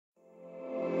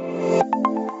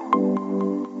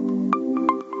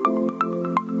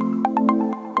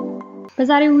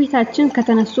በዛሬው ውይይታችን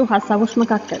ከተነሱ ሐሳቦች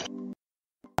መካከል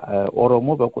ኦሮሞ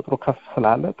በቁጥሩ ከፍ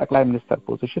ስላለ ጠቅላይ ሚኒስትር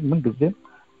ፖዚሽን ምን ጊዜም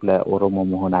ለኦሮሞ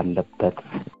መሆን አለበት።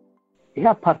 ይሄ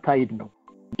አፓርታይድ ነው።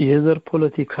 የዘር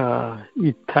ፖለቲካ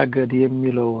ይታገድ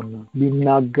የሚለውን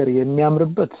ሊናገር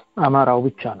የሚያምርበት አማራው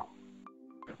ብቻ ነው።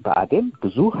 በአዴም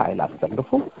ብዙ ኃይል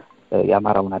አሰልፎ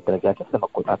የአማራውን አደረጃጀት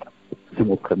ለመቆጣጠር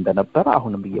ሲሞክር እንደነበር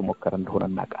አሁንም እየሞከረ እንደሆነ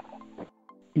እናውቃለን።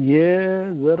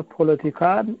 የዘር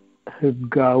ፖለቲካን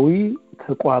ህጋዊ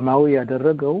ተቋማዊ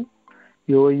ያደረገው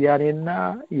የወያኔና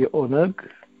የኦነግ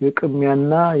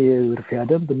የቅሚያና የዝርፊያ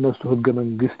ደንብ እነሱ ህገ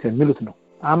መንግስት የሚሉት ነው።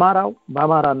 አማራው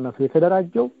በአማራነቱ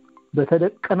የተደራጀው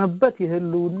በተደቀነበት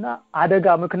የህልውና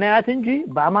አደጋ ምክንያት እንጂ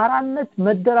በአማራነት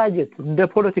መደራጀት እንደ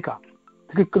ፖለቲካ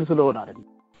ትክክል ስለሆነ አይደለም።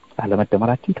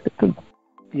 አለመደመራችን ትክክል ነው።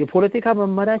 የፖለቲካ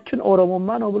መመሪያችን ኦሮሞማ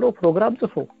ነው ብሎ ፕሮግራም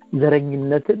ጽፎ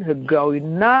ዘረኝነትን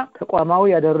ህጋዊና ተቋማዊ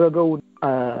ያደረገው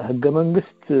ህገ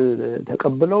መንግስት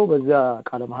ተቀብለው በዛ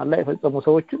ቃለ መሐላ ላይ የፈጸሙ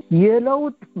ሰዎች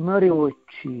የለውጥ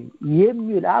መሪዎች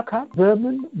የሚል አካል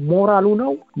በምን ሞራሉ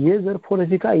ነው የዘር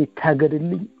ፖለቲካ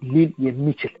ይታገድልኝ ሊል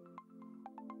የሚችል?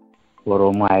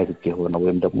 ኦሮሞ አይርጅ ሆነ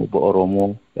ወይም ደግሞ በኦሮሞ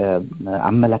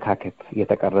አመለካከት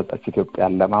የተቀረጸች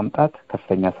ኢትዮጵያን ለማምጣት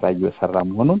ከፍተኛ ስራ እየሰራ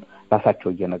መሆኑን ራሳቸው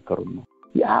እየነገሩ ነው።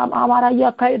 አማራ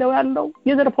ያካሄደው ያለው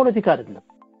የዘር ፖለቲካ አይደለም።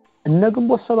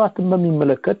 እነግንቦት ሰባትን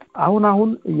በሚመለከት አሁን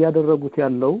እያደረጉት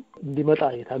ያለው እንዲመጣ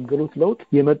የታገሉት ለውጥ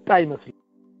የመጣ ይመስል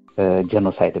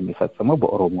ጄኖሳይድ የሚፈጽመው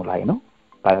በኦሮሞ ላይ ነው።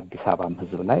 በአዲስ አበባ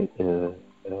ህዝብ ላይ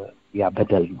ያ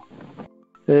በደል ነው።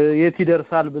 የት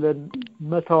ይደርሳል ብለን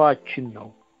መተዋችን ነው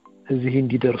እዚህ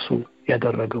እንዲደርሱ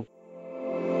ያደረገው።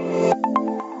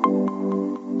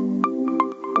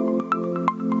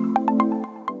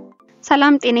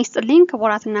 ሰላም ጤና ይስጥልኝ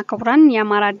ክቡራትና ክቡራን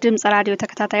የአማራ ድምጽ ራዲዮ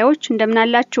ተከታታዮች እንደምን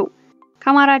አላችሁ?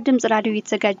 ከአማራ ድምጽ ራዲዮ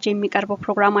እየተዘጋጀ የሚቀርበው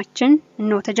ፕሮግራማችን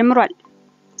ነው ተጀምሯል።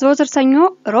 ዘወትር ሰኞ፣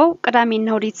 ሮብ፣ ቅዳሜና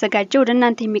እሁድ እየተዘጋጀ ወደ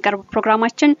እናንተ የሚቀርበው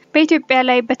ፕሮግራማችን በኢትዮጵያ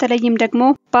ላይ በተለይም ደግሞ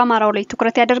በአማራው ላይ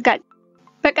ትኩረት ያደርጋል።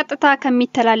 በቀጥታ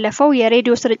ከሚተላለፈው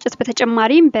የሬዲዮ ስርጭት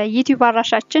በተጨማሪም በዩቲዩብ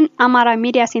አድራሻችን አማራ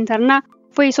ሚዲያ ሴንተርና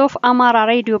ቮይስ ኦፍ አማራ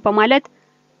ሬዲዮ በማለት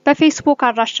በፌስቡክ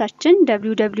አድራሻችን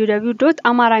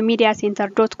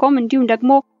www.amaramediacenter.com እንዲሁም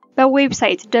ደግሞ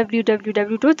በዌብሳይት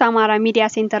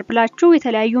www.amaramediacenter ብላችሁ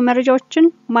የተለያዩ መረጃዎችን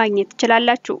ማግኘት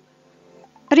ትችላላችሁ።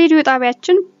 ሬዲዮ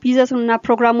ጣቢያችን ይዘቱንና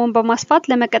ፕሮግራሙን በማስፋት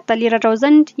ለመቀጠል ይረዳው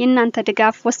ዘንድ የእናንተ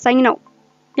ድጋፍ ወሳኝ ነው።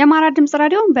 የአማራ ድምጽ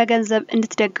ራዲዮን በገንዘብ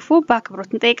እንድትደግፉ በአክብሮት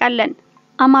እንጠይቃለን።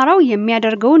 አማራው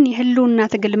የሚያደርገውን የህልውና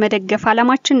ትግል መደገፍ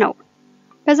ዓላማችን ነው።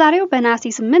 በዛሬው በነሐሴ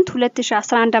 8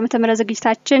 2011 ዓ.ም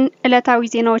ዝግጅታችን ዕለታዊ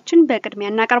ዜናዎችን በቅድሚያ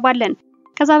እናቀርባለን።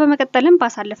 ከዛ በመቀጠልም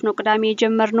ባሳለፍነው ቅዳሜ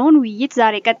የጀመርነውን ውይይት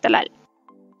ዛሬ ይቀጥላል።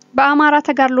 በአማራ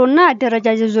ተጋድሎና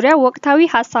አደረጃጀት ዙሪያ ወቅታዊ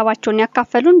ሐሳባቸውን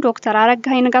ያካፈሉን ዶክተር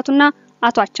አረጋኸኝ ንጋቱና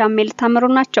አቶ አቻምየለህ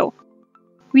ናቸው።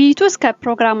 ውይይቱ እስከ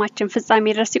ፕሮግራማችን ፍጻሜ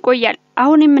ድረስ ይቆያል።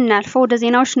 አሁን የምናልፈው ወደ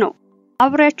ዜናዎች ነው።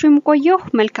 አብራችሁ የምቆየው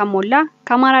መልካም ሞላ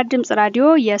ከአማራ ድምጽ ራዲዮ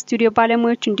የስቱዲዮ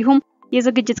ባለሙያዎች እንዲሁም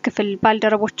የዝግጅት ክፍል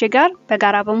ባልደረቦቼ ጋር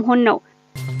በጋራ በመሆን ነው።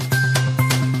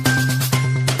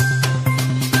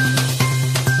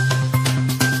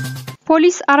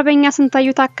 ፖሊስ አርበኛ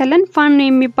ስንታየው ታከለን ፋኖ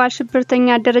የሚባል ሽብርተኛ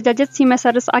አደረጃጀት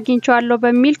ሲመሰርስ አግኝቻለሁ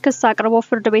በሚል ክስ አቅርቦ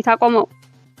ፍርድ ቤት አቆመው።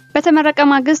 በተመረቀ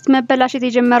ማግስት መበላሸት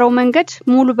የጀመረው መንገድ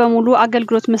ሙሉ በሙሉ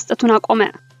አገልግሎት መስጠቱን አቆመ።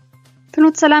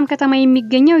 ፍኖተ ሰላም ከተማ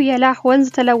የሚገኘው የላህ ወንዝ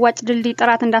ተለዋጭ ድልድይ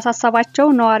ጥራት እንዳሳሰባቸው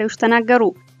ነዋሪዎች ተናገሩ።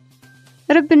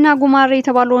 ርብና ጉማሬ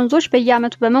የተባሉ ወንዞች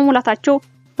በየዓመቱ በመሙላታቸው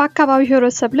በአካባቢው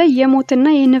ህብረተሰብ ላይ የሞትና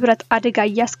የንብረት አደጋ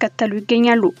እያስከተሉ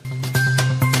ይገኛሉ።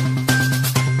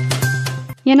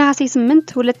 የነሐሴ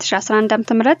 8 2011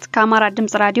 ዓ.ም ከአማራ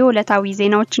ድምጽ ራዲዮ ዕለታዊ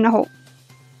ዜናዎች ነው።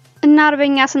 እና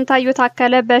አርበኛ ስንታየው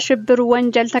ታከለ በሽብር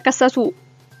ወንጀል ተከሰሱ።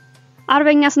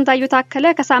 አርበኛ ስንታየው ታከለ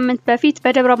ከሳምንት በፊት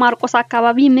በደብረ ማርቆስ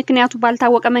አካባቢ ምክንያቱ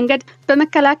ባልታወቀ መንገድ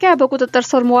በመከላከያ በቁጥጥር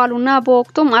ስር መዋሉና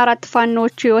በወቅቱም 4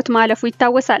 ፋኖዎች ህይወት ማለፉ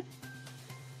ይታወሳል።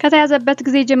 ከተያዘበት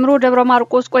ጊዜ ጀምሮ ደብረ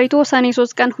ማርቆስ ቆይቶ ሰኔ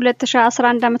 3 ቀን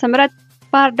 2011 ዓ.ም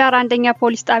ባህር ዳር አንደኛ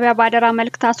ፖሊስ ጣቢያ ባደራ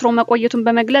መልክ ታስሮ መቆየቱን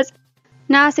በመግለጽ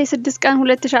ነሐሴ 6 ቀን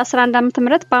 2011 ዓ.ም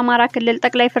በአማራ ክልል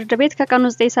ጠቅላይ ፍርድ ቤት ከቀኑ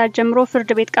 9 ሰዓት ጀምሮ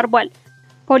ፍርድ ቤት ቀርቧል።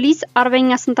 ፖሊስ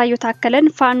አርበኛ ስንታየው ታከለን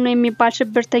ፋኖ የሚባል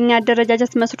ሽብርተኛ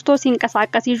አደረጃጀት መስርቶ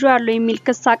ሲንቀሳቀስ ይዟል የሚል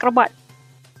ክስ አቅርቧል።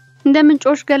 እንደ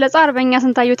ምንጮች ገለጻ አርበኛ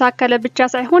ስንታየው ታከለ ብቻ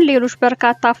ሳይሆን ሌሎች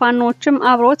በርካታ ፋኖዎችም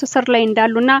አብሮት እስር ላይ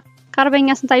እንዳሉና ከአርበኛ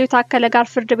ስንታየው ታከለ ጋር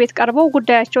ፍርድ ቤት ቀርበው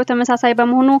ጉዳያቸው ተመሳሳይ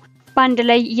በመሆኑ ባንድ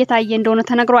ላይ እየታየ እንደሆነ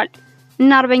ተነግሯል።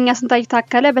 እና አርበኛ ስንታየው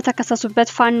ታከለ በተከሰሱበት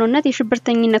ፋኖነት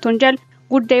የሽብርተኝነት ወንጀል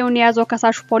ጉዳዩን የያዘው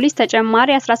ከሳሹ ፖሊስ ተጨማሪ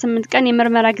 18 ቀን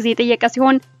የምርመራ ጊዜ ጠየቀ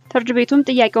ሲሆን ፍርድ ቤቱም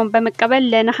ጥያቄውን በመቀበል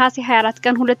ለነሐሴ 24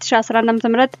 ቀን 2011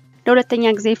 ዓ.ም ለሁለተኛ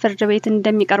ጊዜ ፍርድ ቤት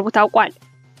እንደሚቀርቡ ታውቋል።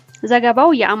 ዘገባው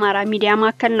የአማራ ሚዲያ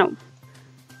ማዕከል ነው።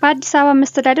 በአዲስ አበባ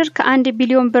መስተዳድር ከ1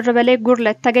 ቢሊዮን ብር በላይ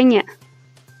ጉድለት ተገኘ።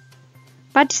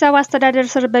 በአዲስ አበባ አስተዳደር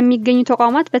ስር በሚገኙ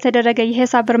ተቋማት በተደረገ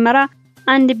የሂሳብ ምርመራ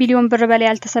 1 ቢሊዮን ብር በላይ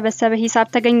ያልተሰበሰበ ሂሳብ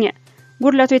ተገኘ።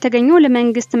 ጉድለቱ የተገኘው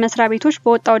ለመንግስት መስሪያ ቤቶች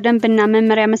በወጣው ደንብና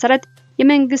መመሪያ መሰረት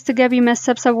የመንግስት ገቢ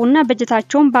መሰብሰቡና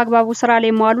በጀታቸውን በአግባቡ ስራ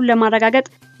ላይ መዋሉ ለማረጋገጥ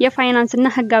የፋይናንስና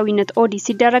ህጋዊነት ኦዲት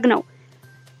ሲደረግ ነው።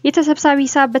 የተሰብሳቢ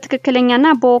ሂሳብ በትክክለኛና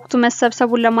በወቅቱ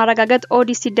መሰብሰቡን ለማረጋገጥ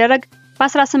ኦዲት ሲደረግ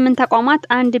በ18 ተቋማት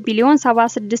 1 ቢሊዮን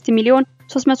 76 ሚሊዮን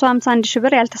 351 ሺህ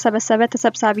ብር ያልተሰበሰበ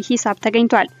ተሰብሳቢ ሂሳብ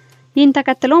ተገኝቷል። ይህን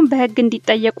ተከትሎም በህግ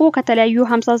እንዲጠየቁ ከተለያዩ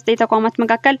 59 ተቋማት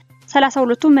መካከል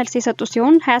 32ቱ መልስ የሰጡ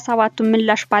ሲሆን 27ቱ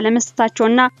ምላሽ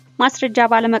ባለመስጠታቸውና ማስረጃ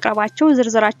ባለመቅረባቸው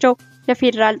ዝርዝራቸው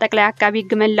ለፌደራል ጠቅላይ አቃቢ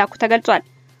ህግ መላኩ ተገልጿል።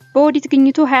 በኦዲት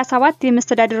ግኝቱ 27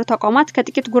 የመስተዳድሩ ተቋማት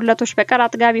ከጥቂት ጉድለቶች በቀር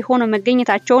አጥጋቢ ሆነው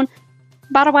መገኘታቸውን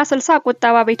በ40/60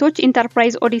 ቁጠባ ቤቶች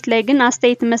ኢንተርፕራይዝ ኦዲት ላይ ግን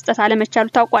አስተያየት መስጠት አለመቻሉ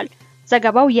ታውቋል።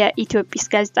 ዘገባው የኢትዮጵስ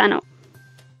ጋዜጣ ነው።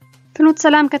 ፍኖተ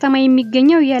ሰላም ከተማ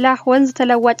የሚገኘው የላህ ወንዝ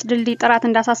ተለዋጭ ድልድይ ጥራት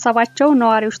እንዳሳሰባቸው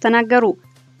ነዋሪዎች ተናገሩ።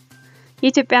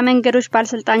 የኢትዮጵያ መንገዶች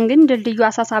ባለስልጣን ግን ድልድዩ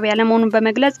አሳሳቢ ያለመሆኑን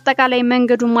በመግለጽ አጠቃላይ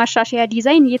መንገዱን ማሻሻያ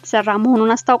ዲዛይን እየተሰራ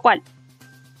መሆኑን አስታውቋል።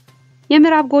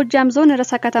 የምዕራብ ጎጃም ዞን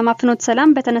ርዕሰ ከተማ ፍኖተ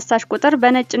ሰላም በተነሳሽ ቁጥር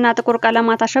በነጭና ጥቁር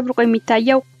ቀለማት አሸብርቆ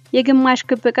የሚታየው የግማሽ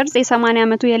ክብ ቅርጽ የ80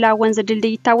 ዓመቱ የላህ ወንዝ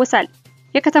ድልድይ ይታወሳል።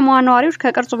 የከተማዋ ነዋሪዎች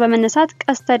ከቅርጹ በመነሳት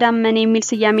ቀስተ ዳመና የሚል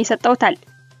ስያሜ ሰጠውታል።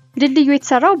 ድልድዩ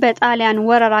የተሰራው በጣሊያን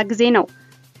ወረራ ጊዜ ነው።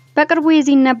 በቅርቡ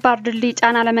የዚህን ነባር ድልድይ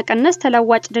ጫና ለመቀነስ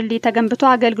ተለዋጭ ድልድይ ተገንብቶ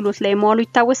አገልግሎት ላይ መዋሉ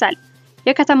ይታወሳል።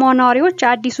 የከተማዋ ነዋሪዎች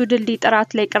አዲሱ ድልድይ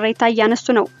ጥራት ላይ ቅሬታ እያነሱ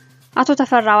ነው። አቶ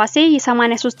ተፈራ ዋሴ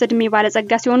የ83 ዕድሜ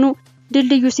ባለጸጋ ሲሆኑ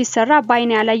ድልድዩ ሲሰራ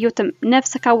ባይኔ ያላየሁትም፣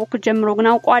 ነፍስ ካወኩ ጀምሮ ግን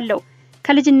አውቀዋለሁ።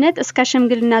 ከልጅነት እስከ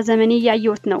ሽምግልና ዘመን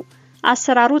ያየሁት ነው።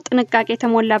 አሰራሩ ጥንቃቄ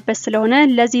የተሞላበት ስለሆነ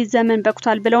ለዚህ ዘመን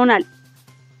በቅቷል ብለውናል።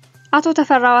 አቶ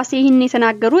ተፈራ ዋሴ ይህን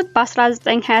የተናገሩት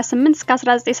በ1928 እስከ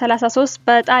 1933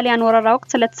 በጣሊያን ወረራ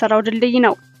ወቅት ስለተሰራው ድልድይ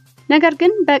ነው። ነገር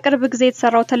ግን በቅርብ ጊዜ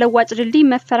የተሰራው ተለዋጭ ድልድይ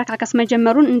መፈረካከስ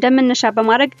መጀመሩን እንደመነሻ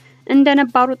በማድረግ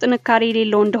እንደነባሩ ጥንካሬ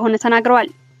የሌለው እንደሆነ ተናግረዋል።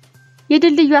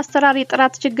 የድልድዩ አሰራር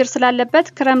የጥራት ችግር ስላለበት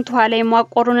ክረምት ውሃ ላይ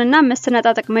ማቆሩንና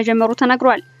መሰነጣጠቅ መጀመሩ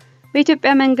ተናግሯል።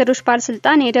 በኢትዮጵያ መንገዶች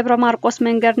ባለስልጣን የደብረ ማርቆስ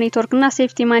መንገድ ኔትወርክና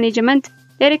ሴፍቲ ማኔጅመንት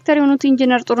ዳይሬክተር የሆኑት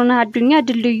ኢንጂነር ጥሩነህ አዱኛ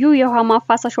ድልድዩ የውሃ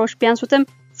ማፋሰሻዎች ቢያንሱትም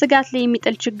ስጋት ላይ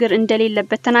የሚጥል ችግር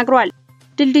እንደሌለበት ተናግረዋል።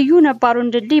 ድልድዩ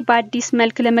ነባሩን ድልድይ በአዲስ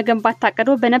መልክ ለመገንባት ታቅዶ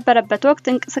በነበረበት ወቅት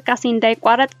እንቅስቃሴ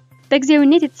እንዳይቋረጥ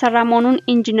በጊዜያዊነት የተሰራ መሆኑን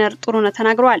ኢንጂነር ጥሩነህ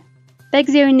ተናግረዋል።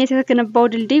 በጊዜያዊነት የተገነባው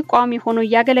ድልድይ ቋሚ ሆኖ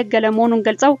ያገለገለ መሆኑን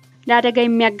ገልጸው ለአደጋ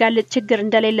የሚያጋልጥ ችግር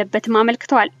እንደሌለበትም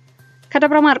አመልክተዋል።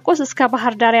 ከደብረ ማርቆስ እስከ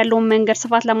ባህር ዳር ያለውን መንገድ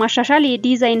ስፋት ለማሻሻል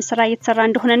የዲዛይን ስራ እየተሰራ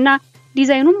እንደሆነና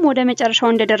ዲዛይኑም ወደ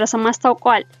መጨረሻው እንደደረሰ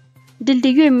ማስታወቀዋል።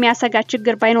 ድልድዩ የሚያሰጋ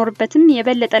ችግር ባይኖርበትም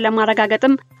የበለጠ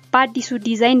ለማረጋገጥም በአዲሱ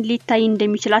ዲዛይን ሊታይ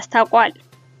እንደሚችል አስታውቀዋል።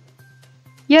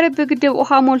 የርብ ግድብ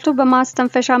ውሃ ሞልቶ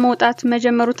በማስተንፈሻ መውጣት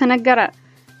መጀመሩ ተነገረ።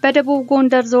 በደቡብ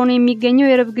ጎንደር ዞን የሚገኘው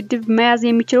የርብ ግድብ መያዝ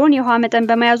የሚችለውን የውሃ መጠን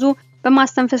በመያዙ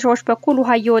በማስተንፈሻዎች በኩል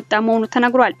ውሃ እየወጣ መሆኑ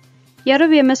ተነግሯል።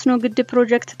 የርብ የመስኖ ግድብ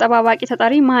ፕሮጀክት ተጠባባቂ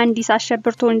ተጠሪ መሐንዲስ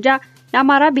አሸብርቶ እንጃ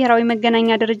ለአማራ ብሔራዊ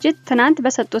መገናኛ ድርጅት ትናንት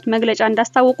በሰጡት መግለጫ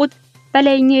እንዳስታወቁት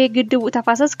በላይኛው የግድቡ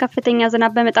ተፋሰስ ከፍተኛ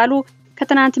ዝናብ በመጣሉ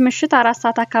ከትናንት ምሽት 4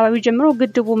 ሰዓት አካባቢ ጀምሮ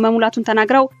ግድቡ መሙላቱን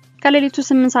ተናግረው ከሌሊቱ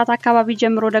 8 ሰዓት አካባቢ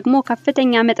ጀምሮ ደግሞ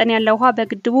ከፍተኛ መጠን ያለው ውሃ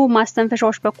በግድቡ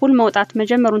ማስተንፈሻዎች በኩል መውጣት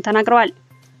መጀመሩን ተናግረዋል።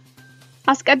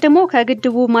 አስቀድሞ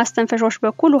ከግድቡ ማስተንፈሻዎች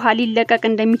በኩል ውሃ ሊለቀቅ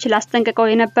እንደሚችል አስጠንቅቀው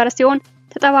የነበረ ሲሆን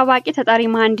ተጠባባቂ ተጣሪ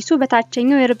መሐንዲሱ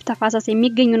በታችኛው የርብ ተፋሰስ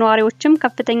የሚገኙ ነዋሪዎችም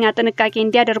ከፍተኛ ጥንቃቄ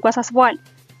እንዲያደርጉ አሳስበዋል።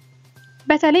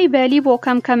 በተለይ በሊቦ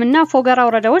ከምከምና ፎገራ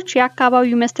ወረዳዎች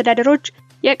የአካባቢው መስተዳድሮች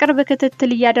የቅርብ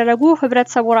ክትትል እያደረጉ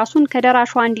ህብረተሰቡ ራሱን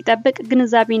ከደራሽ ውሃ እንዲጠብቅ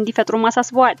ግንዛቤ እንዲፈጥሩ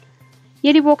ማሳስበዋል።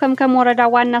 የሊቦ ከምከም ወረዳ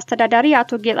ዋና አስተዳዳሪ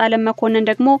አቶ ጌጣለም መኮንን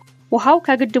ደግሞ ውሃው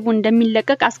ከግድቡ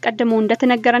እንደሚለቀቅ አስቀድሞ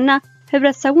እንደተነገረና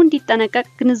ህብረተሰቡ እንዲጠነቀቅ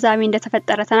ግንዛቤ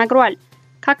እንደተፈጠረ ተናግረዋል።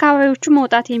 ከአካባቢዎቹ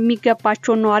መውጣት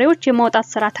የሚገባቸው ነዋሪዎች የመውጣት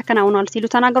ስራ ተከናውኗል ሲሉ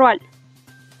ተናግረዋል።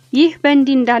 ይህ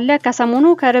በእንዲህ እንዳለ ከሰሞኑ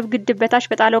ከርብ ግድብ በታች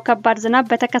በጣለው ከባድ ዝናብ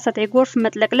በተከሰተ የጎርፍ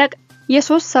መጥለቅለቅ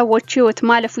የ3 ሰዎች ህይወት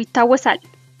ማለፉ ይታወሳል።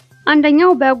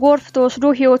 አንደኛው በጎርፍ ተወስዶ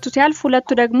ህይወቱ ሲያልፍ፣ ሁለቱ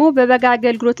ደግሞ በበጋ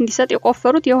አገልግሎት እንዲሰጥ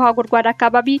የቆፈሩት የውሃ ጉድጓድ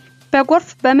አካባቢ በጎርፍ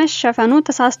በመሸፈኑ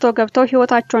ተሳስተው ገብተው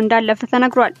ህይወታቸው እንዳለፈ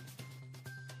ተነግሯል።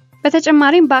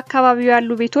 በተጨማሪም በአካባቢው ያሉ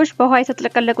ቤቶች በውሃ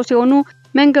የተጥለቀለቁ ሲሆኑ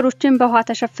መንገዶችን በውሃ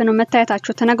ተሸፍነው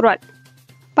መታየታቸው ተነግሯል።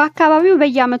 በአካባቢው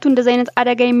በየዓመቱ እንደዚህ አይነት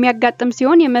አደጋ የሚያጋጥም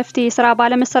ሲሆን የመፍትሄ ስራ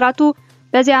ባለመሰራቱ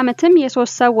በዚህ ዓመትም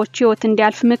የ3 ሰዎች ህይወት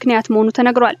እንዲያልፍ ምክንያት መሆኑ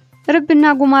ተነግሯል። ርብና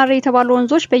ጉማሬ የተባሉ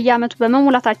ወንዞች በየዓመቱ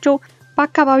በመሙላታቸው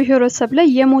በአካባቢው ህብረተሰብ ላይ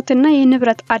የሞትና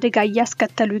የንብረት አደጋ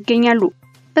እያስከተሉ ይገኛሉ።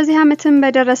 በዚህ ዓመትም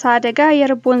በደረሰ አደጋ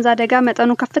የርብ ወንዝ አደጋ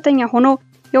መጠኑ ከፍተኛ ሆኖ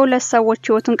የ2 ሰዎች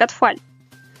ህይወትን ቀጥፏል።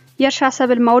 የእርሻ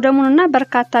ሰብል ማውደሙንና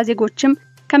በርካታ ዜጎችም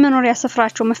ከመኖሪያ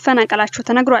ስፍራቸው መፈናቀላቸው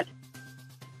ተነግሯል።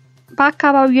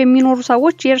 በአካባቢው የሚኖሩ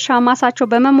ሰዎች የእርሻ ማሳቸው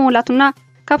በመሞላቱና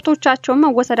ከብቶቻቸው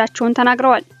መወሰዳቸውን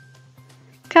ተናግረዋል።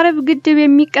 ከርብ ግድብ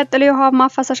የሚቀጥለው የውሃ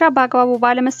ማፋሰሻ በአግባቡ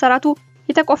ባለመሰራቱ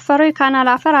የተቆፈረው የካናል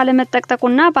አፈር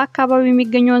አለመጠቅጠቁና በአካባቢው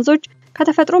የሚገኙ ወንዞች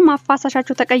ከተፈጥሮ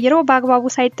ማፋሰሻቸው ተቀይረው በአግባቡ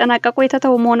ሳይጠናቀቁ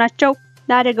የተተው መሆናቸው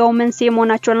ለአደጋው መንስኤ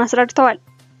መሆናቸውን አስረድተዋል።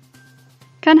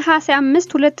 ከነሐሴ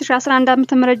 5 2011 ዓ.ም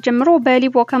ጀምሮ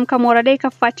በሊቦ ከምከም ወረዳ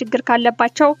የከፋ ችግር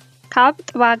ካለባቸው ካብ፣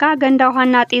 ጥባጋ፣ ገንዳ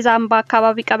ውሃና ጤዛምባ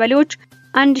አካባቢ ቀበሌዎች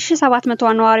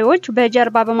 1700 ነዋሪዎች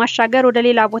በጀርባ በማሻገር ወደ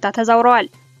ሌላ ቦታ ተዛውረዋል።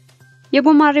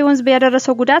 የጉማሬ ወንዝ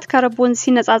ያደረሰው ጉዳት ከረብ ወንዝ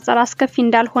ሲነጻጸር አስከፊ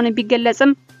እንዳልሆነ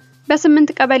ቢገለጽም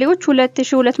በ8 ቀበሌዎች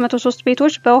 2203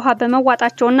 ቤቶች በውሃ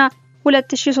በመዋጣቸውና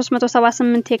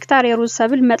 2378 ሄክታር የሩዝ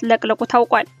ሰብል መጥለቅለቁ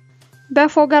ታውቋል።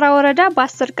 በፎገራ ወረዳ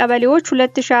በ10 ቀበሌዎች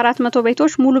 2400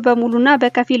 ቤቶች ሙሉ በሙሉና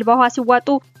በከፊል በውሃ ሲዋጡ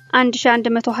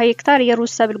 1120 ሄክታር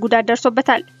የሩዝ ሰብል ጉዳት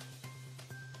ደርሶበታል።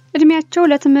 እድሜያቸው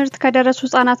ለትምህርት ከደረሱ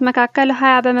ህጻናት መካከል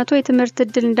 20 በመቶ የትምህርት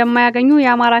ዕድል እንደማያገኙ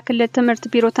የአማራ ክልል ትምህርት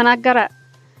ቢሮ ተናገረ።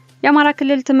 የአማራ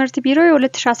ክልል ትምህርት ቢሮ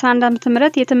የ2011 ዓ.ም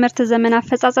የትምህርት ዘመን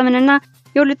አፈጻጸምንና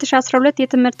የ2012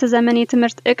 የትምህርት ዘመን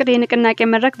የትምህርት እቅድ የንቅናቄ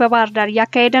መድረክ በባህር ዳር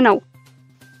ያካሄደ ነው።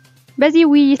 በዚህ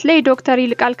ውይይት ላይ ዶክተር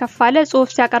ይልቃል ከፋለ ጽሑፍ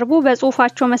ሲያቀርቡ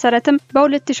በጽሑፋቸው መሰረትም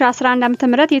በ2011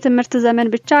 ዓ.ም የትምህርት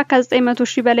ዘመን ብቻ ከ900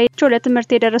 ሺህ በላይ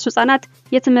ለትምህርት የደረሱ ህጻናት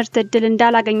የትምህርት ዕድል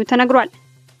እንዳላገኙ ተነግሯል።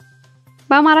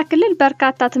 በአማራ ክልል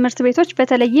በርካታ ትምህርት ቤቶች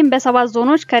በተለይም በ7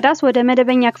 ዞኖች ከዳስ ወደ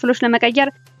መደበኛ ክፍሎች ለመቀየር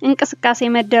እንቅስቃሴ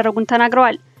መደረጉን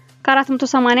ተናግረዋል።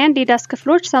 ከ481 የዳስ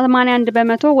ክፍሎች 81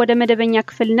 በመቶ ወደ መደበኛ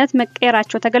ክፍልነት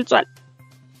መቀየራቸው ተገልጿል።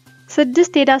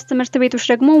 6 የዳስ ትምህርት ቤቶች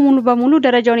ደግሞ ሙሉ በሙሉ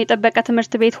ደረጃውን የጠበቀ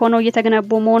ትምህርት ቤት ሆነው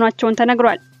እየተገነቡ መሆናቸውን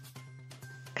ተነግሯል።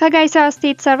 ከጋይሳ ስቴት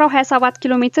የተሰራው 27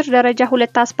 ኪሎ ሜትር ደረጃ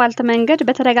 2 አስፋልት መንገድ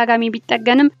በተደጋጋሚ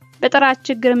ቢጠገንም በጥራት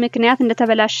ችግር ምክንያት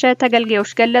እንደተበላሸ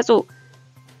ተገልጋዮች ገለጹ።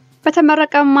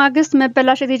 በተመረቀ ማግስት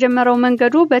መበላሸት የጀመረው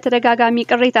መንገዱ በተደጋጋሚ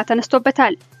ቅሬታ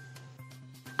ተነስቶበታል።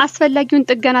 አስፈላጊውን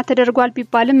ጥገና ተደርጓል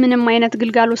ቢባልም ምንም አይነት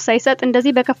ግልጋሎት ሳይሰጥ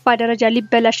እንደዚህ በከፋ ደረጃ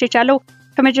ሊበላሽ የቻለው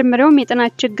ከመጀመሪያውም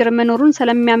የጥናት ችግር መኖሩን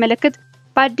ስለሚያመለክት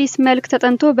በአዲስ መልክ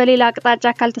ተጠንቶ በሌላ አቅጣጫ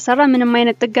ካልተሰራ ምንም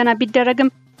አይነት ጥገና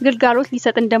ቢደረግም ግልጋሎት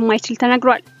ሊሰጥ እንደማይችል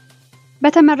ተነግሯል።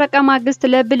 በተመረቀ ማግስት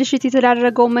ለብልሽት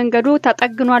የተዳረገው መንገዱ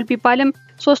ተጠግኗል ቢባልም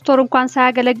 3 ወር እንኳን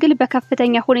ሳያገለግል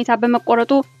በከፍተኛ ሁኔታ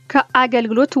በመቆረጡ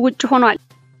ከአገልግሎት ውጭ ሆኗል።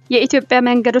 የኢትዮጵያ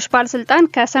መንገዶች ባለስልጣን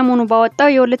ከሰሞኑ ባወጣው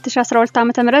የ2012 ዓ.ም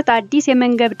አዲስ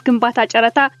የመንገድ ግንባታ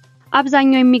ጨረታ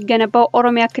አብዛኛው የሚገነባው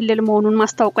ኦሮሚያ ክልል መሆኑን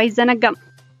ማስታወቁ አይዘነጋም።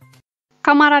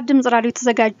 ከአማራ ድምጽ ራዲዮ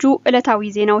የተዘጋጁ ዕለታዊ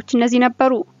ዜናዎች እነዚህ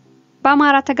ነበሩ።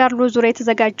 በአማራ ተጋድሎ ዙሪያ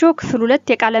የተዘጋጀው ክፍል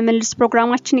 2 የቃለ ምልልስ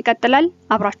ፕሮግራማችን ይቀጥላል።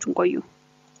 አብራችሁን ቆዩ።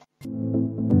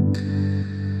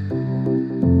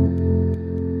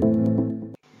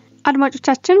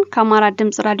 አድማጮቻችን ከአማራ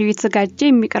ድምጽ ራዲዮ የተዘጋጀ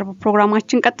የሚቀርቡ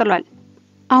ፕሮግራማችን ቀጥሏል።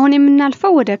 አሁን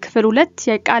የምናልፈው ወደ ክፍል 2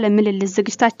 የቃለ ምልልስ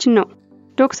ዝግጅታችን ነው።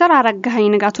 ዶክተር አረጋኸኝ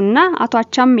ንጋቱና አቶ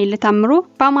አቻምየለህ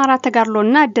በአማራ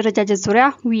ተጋድሎና አደረጃጀት ዙሪያ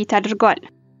ውይይት አድርገዋል።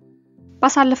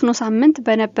 ባሳለፍነው ሳምንት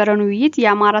በነበረው ውይይት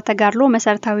የአማራ ተጋድሎ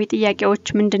መሰረታዊ ጥያቄዎች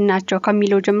ምንድናቸው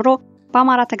ከሚለው ጀምሮ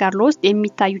በአማራ ተጋድሎ ውስጥ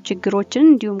የሚታዩ ችግሮችን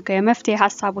እንዲሁም የመፍትሄ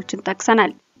ሐሳቦችን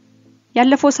ጠቅሰናል።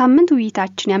 ያለፈው ሳምንት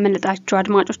ውይይታችን ያመለጣችሁ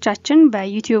አድማጮቻችን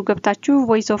በዩቲዩብ ገብታችሁ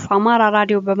ቮይስ ኦፍ አማራ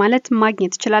ራዲዮ በማለት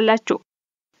ማግኘት ትችላላችሁ።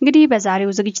 እንግዲህ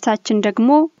በዛሬው ዝግጅታችን ደግሞ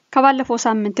ከባለፈው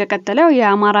ሳምንት የቀጠለው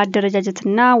የአማራ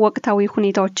አደረጃጀትና ወቅታዊ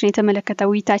ሁኔታዎችን የተመለከተ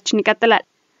ውይይታችን ይቀጥላል።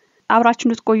 አብራችሁን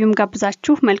እንድትቆዩም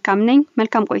ጋብዛችሁ መልካም ነኝ።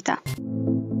 መልካም ቆይታ።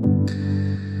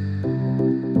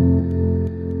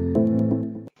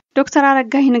 ዶክተር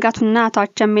አረጋኸኝ ንጋቱና አቶ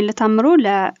አቻምየለህ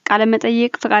ለቃለ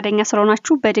መጠይቅ ፈቃደኛ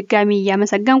ስለሆናችሁ በድጋሚ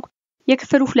ያመሰግናለሁ።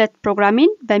 የክፍል 2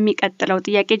 ፕሮግራሜን በሚቀጥለው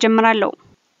ጥያቄ ጀምራለሁ።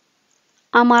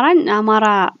 አማራን አማራ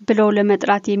ብለው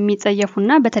ለመጥራት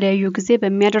የሚጸየፉና በተለያዩ ጊዜ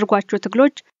በሚያደርጓቸው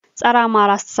ትግሎች ጸረ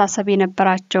አማራ አስተሳሰብ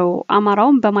የነበራቸው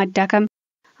አማራውን በማዳከም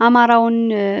አማራውን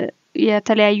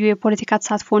የተለያዩ የፖለቲካ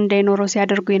ተሳትፎ እንዳይኖረው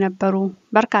ሲያደርጉ የነበሩ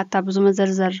በርካታ ብዙ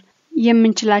መዘርዘር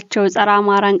የምንችላቸው ጸረ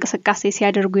አማራ እንቅስቃሴ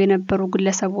ሲያደርጉ የነበሩ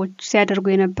ግለሰቦች ሲያደርጉ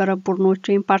የነበረ ቡድኖች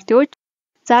ወይም ፓርቲዎች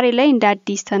ዛሬ ላይ እንደ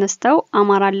አዲስ ተነስተው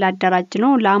አማራን ላደራጅ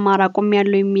ነው ለአማራ ቆም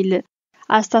ያለው የሚል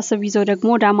አስተሳሰብ ይዘው ደግሞ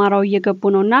ወደ አማራው እየገቡ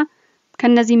ነውና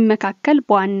ከነዚህም መካከል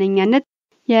በዋነኛነት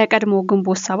የቀድሞ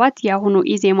ግንቦት 7 ያሁኑ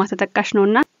ኢዜማ ተጠቃሽ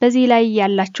ነውና በዚህ ላይ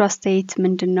ያላችሁ አስተያየት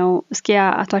ምንድነው? እስኪ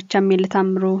አቶ አቻምየለህ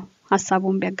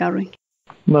ሐሳቡን ቢያጋሩኝ።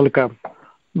 መልካም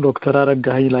ዶክተር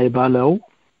አረጋኸኝ ላይ ባለው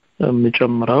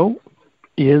ምጨምረው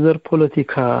የዘር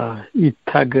ፖለቲካ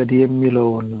ይታገድ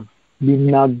የሚለውን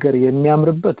ቢናገር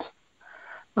የሚያምርበት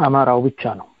አማራው ብቻ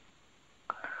ነው።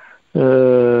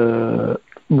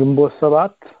 ግንቦት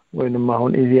 7 ወይንም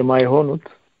አሁን ኢዜማ የሆኑት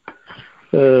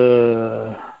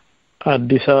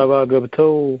አዲስ አበባ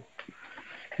ገብተው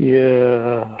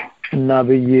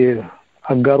የናብይ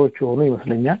አጋሮች ሆኑ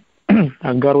ይመስለኛል።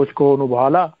 አጋሮች ከሆኑ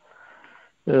በኋላ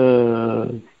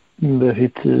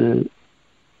በፊት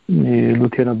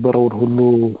ይሉት የነበረውን ሁሉ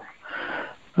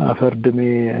አፈርድሜ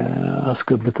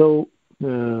አስገብተው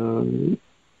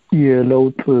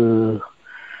የለውጥ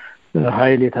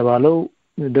ኃይል የተባለው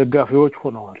ደጋፊዎች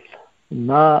ሆነዋል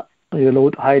እና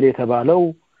የለውጥ ኃይል የተባለው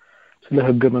ስለ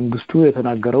ህገ መንግስቱ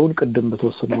የተናገረውን ቅድም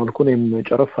በተወሰነ መልኩ ነው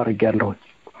ጨረፍ አድርጌያለሁ።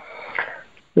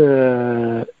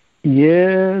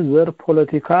 የዘር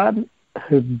ፖለቲካን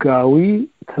ህጋዊ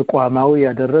ተቋማዊ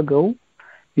ያደረገው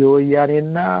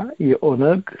የወያኔና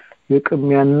የኦነግ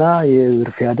የቅሚያና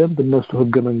የዝርፊያ ደንብ እነሱ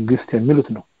ህገ መንግስት የሚሉት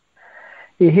ነው።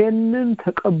 ይሄንን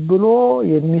ተቀብሎ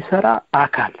የሚሰራ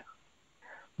አካል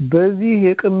በዚህ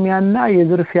የቅሚያና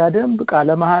የዝርፊያ ደንብ ቃለ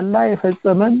መሐላ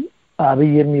የፈጸመን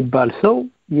አብይ የሚባል ሰው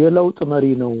የለውጥ መሪ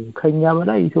ነው፣ ከኛ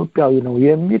በላይ ኢትዮጵያዊ ነው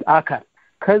የሚል አካል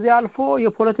ከዚህ አልፎ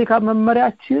የፖለቲካ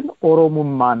መመሪያችን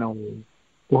ኦሮሞማ ነው።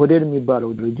 ወህዴድ የሚባለው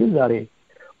ድርጅት ዛሬ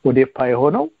ወዴፓ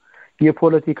የሆነው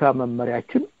የፖለቲካ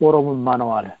መመሪያችን ኦሮሞማ ነው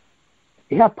አለ።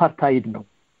 ይሄ አፓርታይድ ነው።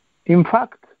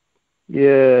 ኢንፋክት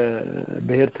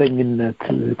የብሔርተኝነት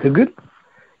ትግል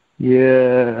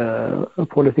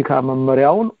የፖለቲካ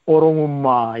መመሪያውን ኦሮሞማ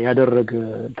ያደረገ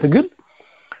ትግል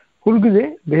ሁልጊዜ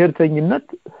ብሔርተኝነት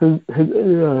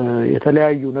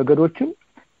የተለያዩ ነገዶችን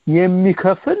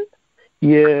የሚከፍል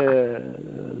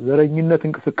የዘረኝነት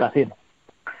እንቅስቃሴ ነው።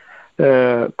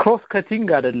 ክሮስ ከቲንግ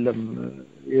አይደለም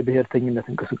የብሔርተኝነት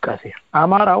እንቅስቃሴ።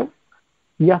 አማራው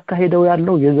ያካሄደው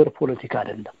ያለው የዘር ፖለቲካ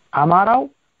አይደለም። አማራው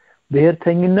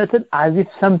ብሔርተኝነትን አዚፍ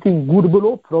something good ብሎ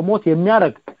ፕሮሞት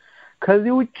የሚያደርግ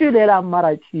ከዚህ ውጪ ሌላ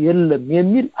አማራጭ የለም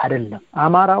የሚል አይደለም።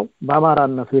 አማራው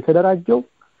በአማራነቱ የተደራጀው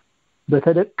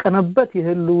በተደቀነበት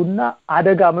የህልውና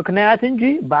አደጋ ምክንያት እንጂ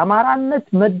በአማራነት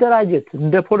መደራጀት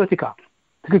እንደ ፖለቲካ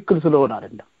ትክክል ስለሆነ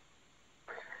አይደለም።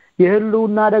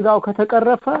 የህልውና አደጋው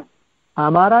ከተቀረፈ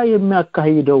አማራ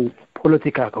የሚያካሂደው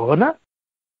ፖለቲካ ከሆነ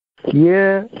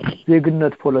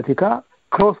የዜግነት ፖለቲካ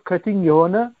ክሮስ ከቲንግ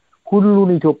የሆነ ሁሉን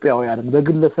ኢትዮጵያውያንን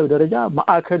በግለሰብ ደረጃ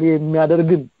ማዕከል የሚያደርግ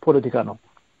ፖለቲካ ነው።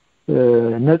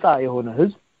 ነፃ የሆነ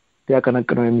ህዝብ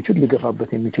ሊያቀነቅነው የሚችል ሊገፋበት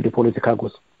የሚችል የፖለቲካ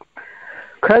ጎስ።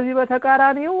 ከዚህ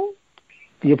በተቃራኒው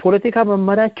የፖለቲካ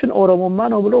መመሪያችን ኦሮሞማ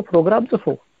ነው ብሎ ፕሮግራም ጽፎ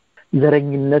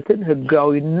ዘረኝነትን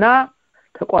ህጋዊና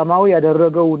ተቋማዊ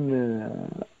ያደረገውን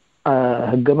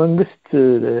ህገ መንግስት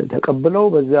ተቀብለው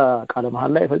በዛ ቃለ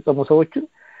መሐላ የፈጸሙ ሰዎችን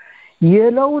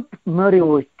የለውጥ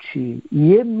መሪዎች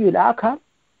የሚል አካል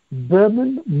በምን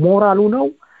ሞራሉ ነው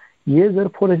የዘር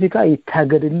ፖለቲካ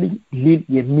ይታገድልኝ ሊል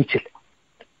የሚችል?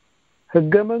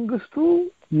 ህገ መንግስቱ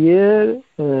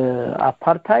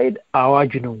የአፓርታይድ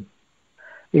አዋጅ ነው።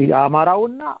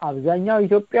 አማራውና አብዛኛው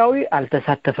ኢትዮጵያዊ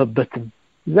አልተሳተፈበትም።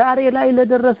 ዛሬ ላይ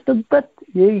ለደረስንበት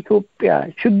የኢትዮጵያ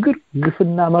ችግር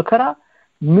ግፍና መከራ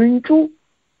ምንጩ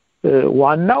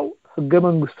ዋናው ህገ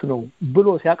መንግስቱ ነው ብሎ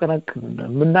ሲያቀነቅን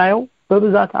የምናየው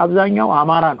በብዛት አብዛኛው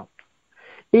አማራ ነው።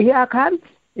 ይሄ አካል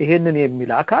ይሄንን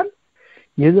የሚል አካል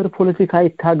የዘር ፖለቲካ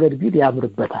ይታገድ ቢል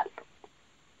ያምርበታል።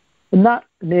 እና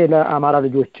እኔ ለአማራ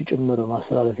ልጆች ጭምር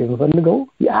ማስተላለፍ የምፈልገው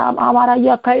የአማራ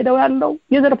ያካሄደው ያለው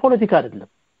የዘር ፖለቲካ አይደለም።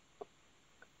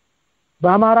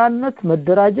 በአማራነት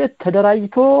መደራጀት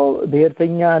ተደራጅቶ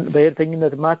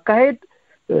ብሔርተኝነት ማካሄድ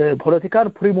ፖለቲካን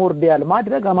ፕሪሞርዲያል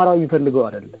ማድረግ አማራው ይፈልገው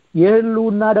አይደለም።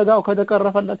 የህልውና አደጋው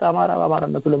ከተቀረፈለት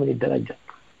አማራነቱ ለምን ይደራጃል?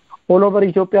 ኦል ኦቨር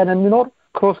ኢትዮጵያን የሚኖር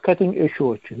ክሮስ ከቲንግ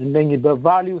ኢሹዎች እንደኚህ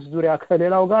በቫልዩስ ዙሪያ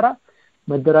ከሌላው ጋራ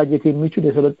መደራጀት የሚችል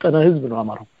የሰለጠነ ህዝብ ነው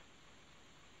አማራው።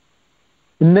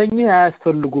 እነኚህ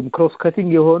አያስፈልጉም። ክሮስ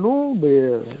ከቲንግ የሆኑ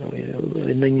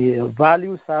እነኚህ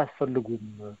ቫልዩስ አያስፈልጉም።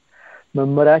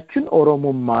 መመሪያችን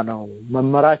ኦሮሞማ ነው፣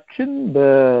 መመሪያችን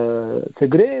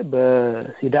በትግሬ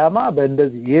በሲዳማ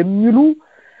በእንደዚህ የሚሉ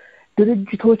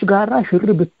ድርጅቶች ጋራ ሽር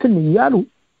ብትን ይያሉ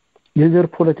የዘር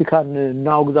ፖለቲካን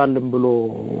እናውግዛለን ብሎ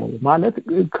ማለት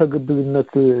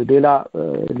ከግብዝነት ሌላ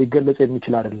ሊገለጽ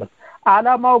የሚችል አይደለም።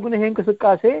 አላማው ግን ይሄ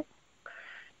እንቅስቃሴ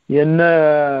የነ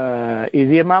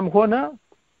ኢዜማም ሆነ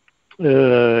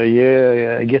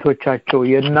የጌቶቻቸው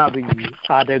የናብይ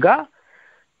አደጋ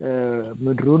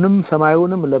ምድሩንም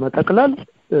ሰማዩንም ለመጠቅለል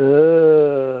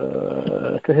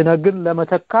ትህነግን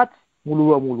ለመተካት ሙሉ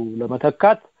በሙሉ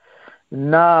ለመተካት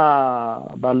እና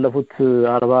ባለፉት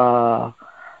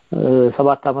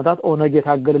 47 አመታት ኦነግ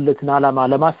የታገለለትን አላማ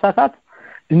ለማሳካት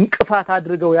እንቅፋት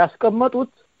አድርገው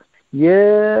ያስቀመጡት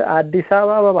የአዲስ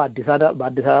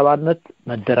አበባነት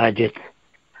መደራጀት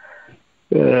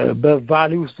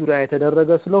በቫልዩስ ዙሪያ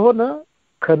የተደረገ ስለሆነ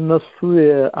ከነሱ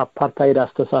የአፓርታይድ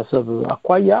አስተሳሰብ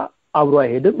አቋያ አብሮ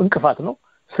አይሄድም፣ እንቅፋት ነው፣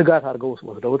 ስጋት አድርገው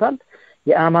ወስደውታል።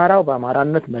 የአማራው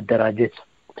በአማራነት መደራጀት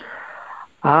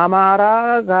አማራ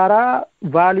ጋራ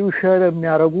ቫልዩ ሼር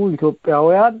የሚያደርጉ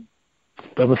ኢትዮጵያውያን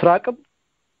በምስራቅም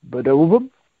በደቡብም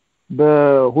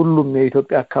በሁሉም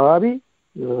የኢትዮጵያ አካባቢ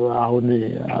አሁን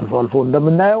አልፎ አልፎ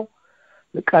እንደምናየው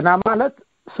ቀና ማለት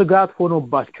ስጋት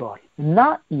ሆኖባቸዋል እና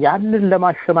ያንን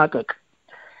ለማሸማቀቅ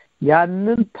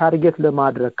ያንን ታርጌት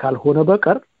ለማድረግ ካልሆነ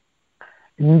በቀር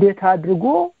እንዴት አድርጎ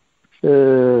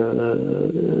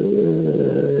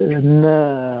እነ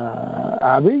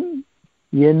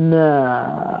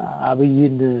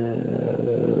አብይን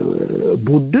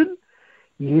ቡድን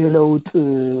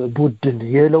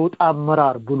የለውጥ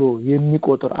አመራር ብሎ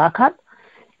የሚቆጥር አካል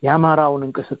የአማራውን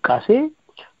እንቅስቃሴ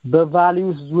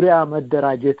በቫልዩስ ዙሪያ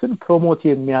መደራጀትን ፕሮሞት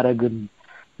የሚያደርግን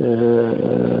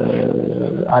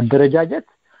አደረጃጀት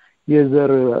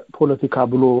የዘር ፖለቲካ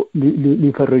ብሎ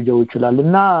ሊፈርጀው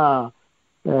ይችላልና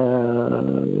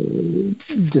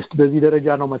just በዚህ ደረጃ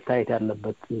ነው መታየት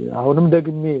ያለበት አሁንም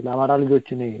ደግሜ ለአማራ ልጆች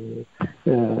ነኝ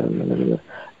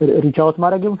ሪቻውት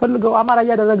ማድረግ የምፈልገው አማራ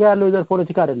ያደረገ ያለው የዘር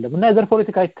ፖለቲካ አይደለም እና የዘር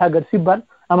ፖለቲካ ይታገድ ሲባል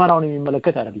አማራውን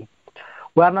የሚመለከት አይደለም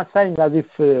ዋና ሳይንግ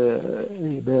አዚፍ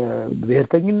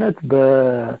በብሔርተኝነት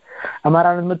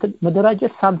በአማራነት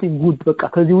መደራጀት something good በቃ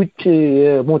ከዚህ ውጭ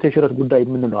የሞት የሽረት ጉዳይ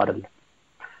የምንለው አይደለም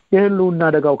የህልውና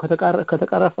አደጋው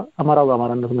ከተቀረፈ አማራው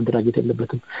በአማራነት መደራጀት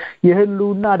የለበትም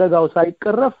የህልውና አደጋው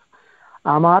ሳይቀረፍ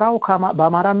አማራው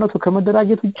በአማራነቱ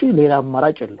ከመደራጀት ውጪ ሌላ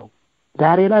አማራጭ የለውም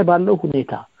ዛሬ ላይ ባለው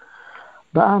ሁኔታ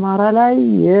በአማራ ላይ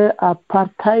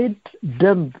የአፓርታይድ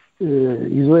ደንብ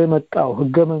ይዞ የመጣው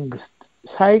ህገ መንግስት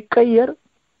ሳይቀየር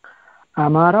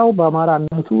አማራው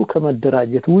በአማራነቱ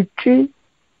ከመደራጀት ውጪ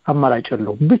አማራጭ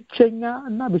የለውም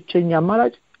ብቸኛ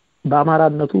አማራጭ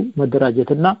በአማራነቱ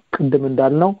መደራጀትና ቅድም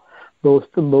እንዳልነው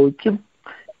በውስጥም በውጭም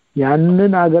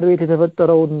ያንን ሀገር ቤት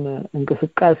የተፈጠረውን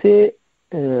እንቅስቃሴ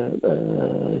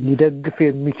ሊደግፍ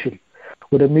የሚችል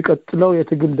ወደሚቀጥለው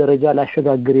የትግል ደረጃ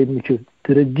ላሸጋግር የሚችል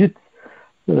ድርጅት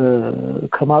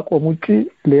ከማቆም ውጪ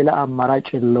ሌላ አማራጭ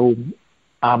የለውም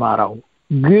አማራው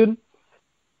ግን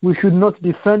we should not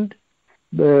defend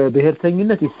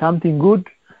በብሔርተኝነት is something good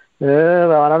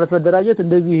በአማራነት መደራጀት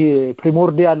እንደዚህ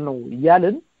ፕሪሞርዲያል ነው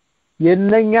ይያልን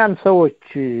የነኛን ሰዎች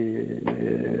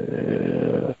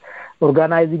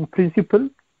ኦርጋናይዚንግ ፕሪንሲፕል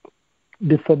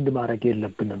ዲፈንድ ማድረግ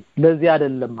የለብንም ለዚህ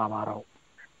አይደለም አማራው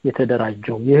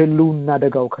የተደራጀው የህልውና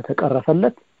አደጋው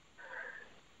ከተቀረፈለት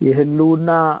የህልውና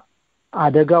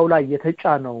አደጋው ላይ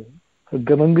የተጫነው ህገ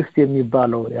መንግስት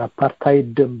የሚባለው የአፓርታይድ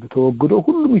ደንብ ተወግዶ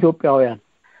ሁሉም ኢትዮጵያውያን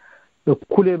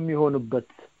እኩል የሚሆኑበት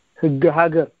ህገ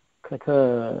ሀገር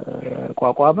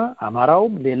ከተቋቋመ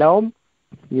አማራውም ሌላውም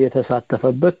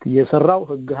የተሳተፈበት የሰራው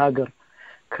ህገ ሀገር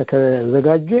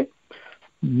ከተዘጋጀ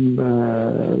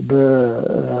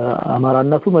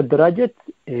በአማራነቱ መደራጀት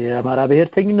የአማራ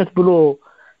ብሔርተኝነት ብሎ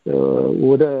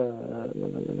ወደ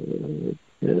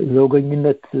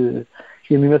ዘውገኝነት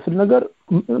የሚመስል ነገር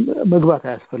መግባት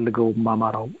አያስፈልገውም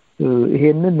አማራው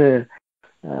ይሄንን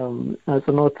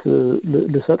አጽኖት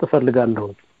ልሰጥ ፈልጋለሁ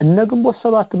እነ ግንቦት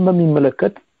ሰባትን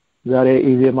በሚመለከት ዛሬ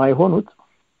ኢዜማ የሆኑት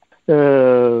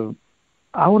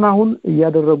አሁን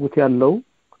እያደረጉት ያለው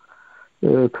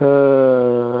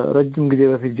ከረጅም ጊዜ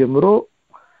በፊት ጀምሮ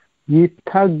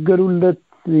ይታገሉለት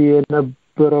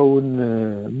የነበረውን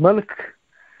መልክ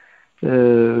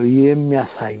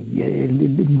የሚያሳይ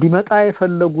እንዲመጣ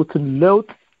የፈለጉትን ለውጥ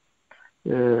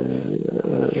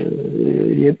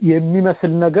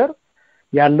የሚመስል ነገር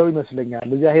ያለው ይመስለኛል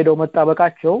እዚያ ሄደው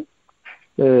መጣበቃቸው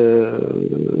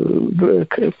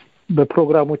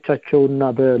በፕሮግራሞቻቸውና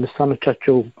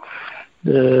በልሳኖቻቸው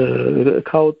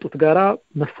ካወጡት ጋራ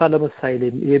መሳለመሳይል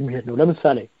የሚሄድ ነው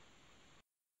ለምሳሌ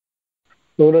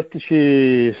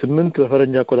በ2008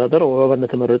 በፈረንጅ አቆጣጠር ኦባማ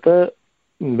ተመረጠ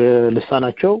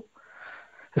በልሳናቸው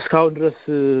እስካሁን ድረስ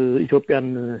ኢትዮጵያን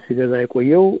ሲገዛ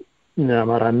የቆየው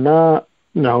አማራና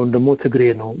አሁን ደግሞ ትግሬ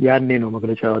ነው ያኔ ነው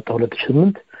መግለጫ ያወጣው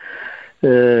 2008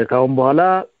 ካሁን በኋላ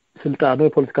ስልጣኑ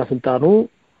የፖለቲካ ስልጣኑ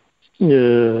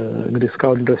እንግዲህ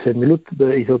እስካሁን ድረስ የሚሉት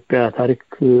በኢትዮጵያ ታሪክ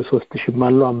 3000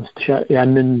 ማለው 5000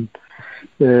 ያንን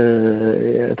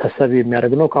ተሰብ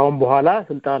የሚያደርግ ነው ካሁን በኋላ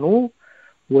ስልጣኑ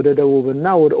ወደ ደቡብና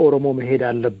ወደ ኦሮሞ መሄድ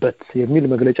አለበት የሚል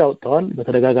መግለጫ ወጣዋል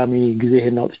በተደጋጋሚ ጊዜ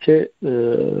ይሄን አውጥቼ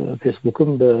ፌስቡክም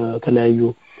በተለያዩ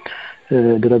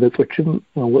ድረገጾችም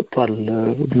ወጥቷል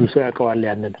ብዙ ሰው ያውቀዋል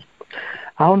ያንን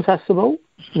አሁን ሳስበው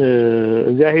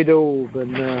እዚያ ሄደው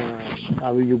በእነ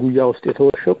አብይ ጉያ ውስጥ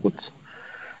የተወሸቁት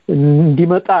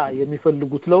እንዲመጣ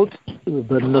የሚፈልጉት ለውጥ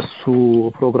በእነሱ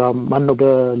ፕሮግራም ማነው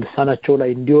በልሳናቸው ላይ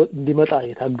እንዲመጣ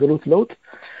የታገሉት ለውጥ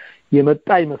የመጣ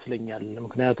ይመስለኛል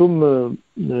ምክንያቱም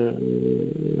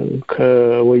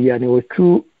ከወያኔዎቹ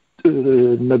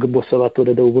ነገቦት ሰባት ወደ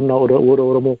ደቡብና ወደ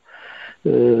ኦሮሞ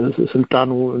ስልጣኑ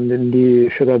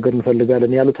እንዲሸጋገር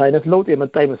እንፈልጋለን ያሉት አይነት ለውጥ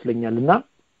የመጣ ይመስለኛልና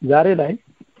ዛሬ ላይ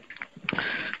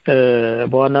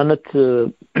በዋናነት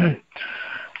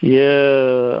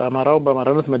የአማራው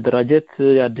በአማራነት መደራጀት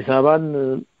የአዲስ አበባን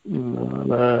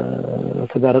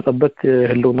ተጋረጠበት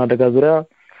ህልውና አደጋ ዙሪያ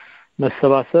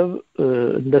መሰባሰብ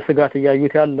እንደ ስጋት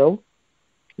ያዩት ያለው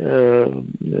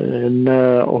እነ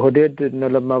ኦህዴድ እነ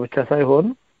ለማ ብቻ ሳይሆን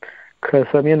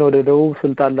ከሰሜን ወደ ደቡብ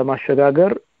ስልጣን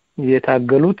ለማሸጋገር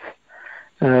የታገሉት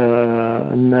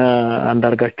እነ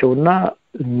አንዳርጋቸውና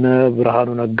እነ ብርሃኑ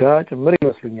ነጋ ጭምር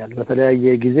ይመስሉኛል።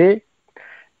 በተለያየ ጊዜ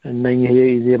እነኚህ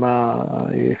የኢዜማ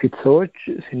የፊት ሰዎች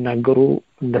ሲናገሩ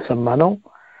እንደሰማነው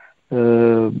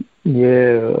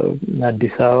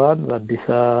የአዲስ አበባን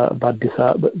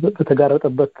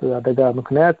በተጋረጠበት አደጋ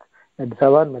ምክንያት የአዲስ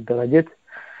አበባን መደራጀት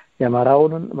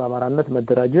የአማራውን በአማራነት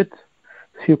መደራጀት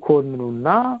ሲኮንኑና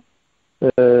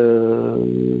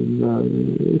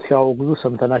ሲያወግዙ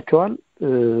ሰምተናቸዋል።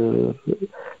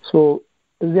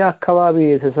 እዚህ አካባቢ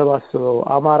የተሰባሰበው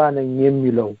አማራ ነኝ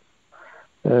የሚለው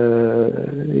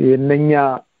የነኛ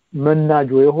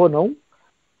መናጆ የሆነው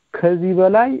ከዚህ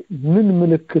በላይ ምን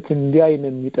ምልክት እንዲያይን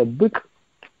የሚጠብቅ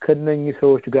ከነኚህ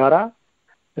ሰዎች ጋራ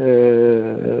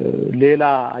ሌላ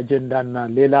አጀንዳና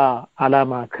ሌላ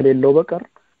አላማ ከሌለው በቀር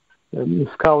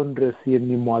እስካሁን ድረስ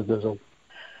የሚሟዘዘው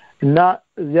እና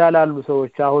እዚያ ላሉ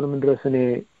ሰዎች አሁንም ድረስ እኔ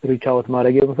ሪቻውት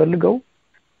ማድረግ የምፈልገው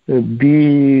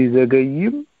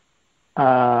ቢዘገይም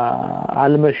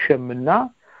አልመሸምና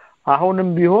አሁንም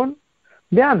ቢሆን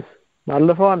ቢያንስ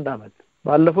ባለፈው አንድ አመት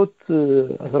ባለፉት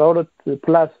 12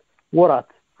 ፕላስ ወራት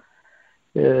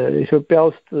ኢትዮጵያ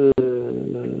ውስጥ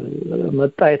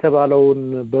መጣ የተባለውን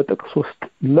በጥቅስ ውስጥ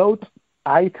ለውጥ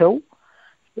አይተው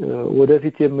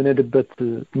ወደፊት የምንሄድበት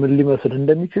ምን ሊመስል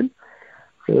እንደሚችል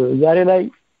ዛሬ ላይ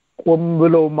ቆም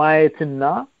ብለው ማየትና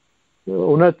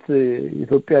እውነት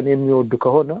ኢትዮጵያን የሚወዱ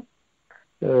ከሆነ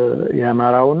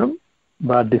የአማራውንም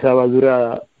በአዲስ አበባ ዙሪያ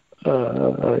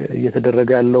እየተደረገ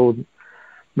ያለው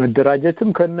መደራጀትም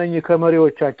ከነኚህ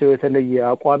ከመሪዎቻቸው የተለየ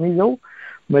አቋም ይዘው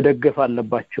መደገፍ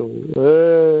አለባቸው።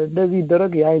 እንደዚህ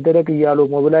ደረግ ያ ደረግ ይያሉ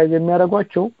ሞቢላይዝ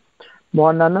የሚያደርጓቸው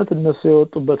በዋናነት እነሱ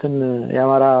የወጡበትን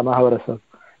የአማራ ማህበረሰብ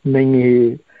እነኚህ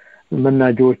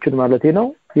መናጆችን ማለት ነው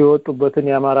የወጡበትን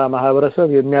የአማራ ማህበረሰብ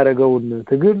የሚያደርገውን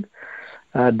ትግል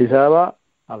አዲስ አበባ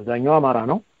አብዛኛው አማራ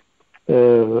ነው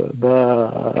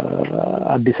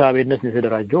በአዲስ አበባነት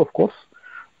የተደራጀው ኦፍ ኮርስ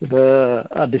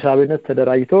በአዲስ አበባነት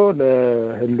ተደራጅቶ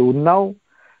ለህልውናው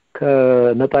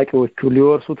ከነጣቂዎቹ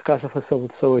ሊወርሱት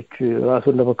ካሰፈሰቡት ሰዎች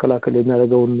ራሱን ለመከላከል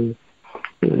የሚያደርገውን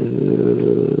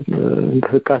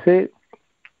እንቅስቃሴ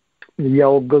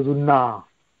ያወገዙና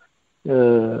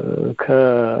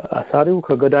ከአሳሪው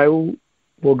ከገዳዩ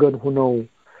ወገን ሆነው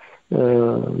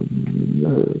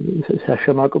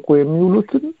ሲያሸማቅቁ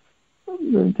የሚውሉትን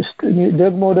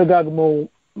ደግሞ ደጋግመው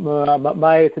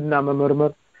ማየትና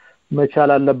መመርመር መቻል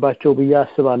አለባቸው ብዬ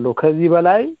አስባለሁ። ከዚህ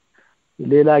በላይ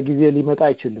ሌላ ጊዜ ሊመጣ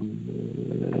አይችልም።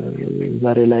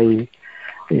 ዛሬ ላይ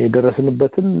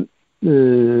የደረስንበትን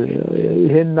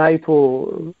ይሄን አይቶ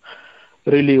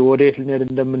ሪሊ ወዴት ልንሄድ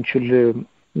እንደምንችል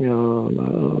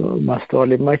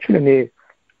ማስተዋል የማይችል እኔ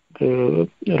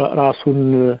ራሱን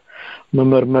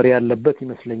መመርመር ያለበት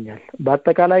ይመስለኛል።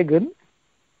 በአጠቃላይ ግን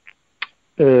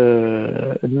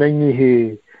እነኚህ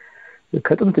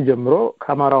ከጥንት ጀምሮ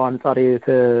ከአማራው አንፃር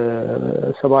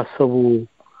የተሰባሰቡ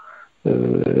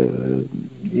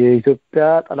የኢትዮጵያ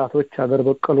ጠላቶች ሀገር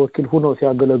በቀል ወኪል ሆነው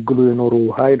ሲያገለግሉ የኖሩ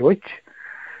ኃይሎች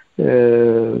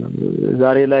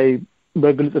ዛሬ ላይ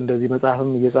በግልጽ እንደዚህ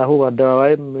መጽሐፍም እየጻፉ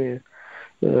በአደባባይም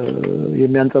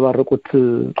የሚያንጸባርቁት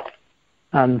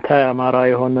አንተ አማራ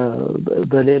የሆነ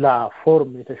በሌላ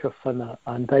ፎርም የተሸፈነ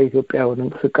አንተ ኢትዮጵያ የሆነ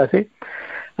እንቅስቃሴ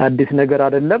አዲስ ነገር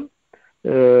አይደለም።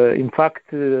 ኢንፋክት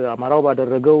አማራው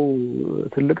ባደረገው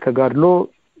ትልቅ ተጋድሎ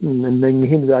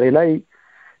እነኚህም ዛሬ ላይ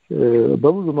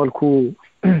በብዙ መልኩ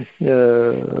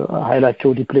ኃይላቸው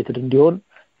ዲፕሌትድ እንዲሆን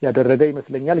ያደረገ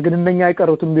ይመስለኛል። ግን እነኛ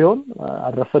አይቀሩትም ቢሆን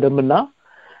አረፈደምና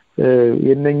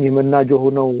የነኚህ መናጆ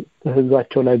ሆነው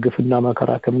ህዝባቸው ላይ ግፍና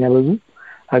መከራ ከሚያበዙ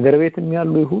ሀገር ቤትም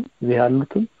ያሉ ይሁን እዚህ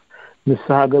ያሉትም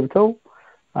ንስሐ ገብተው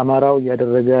አማራው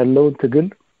ያደረገ ያለው ትግል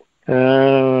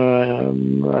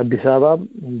አዲስ አበባ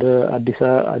እንደ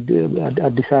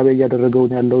አዲስ አበባ ያደረገው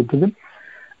ያለው ትግል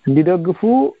እንዲደግፉ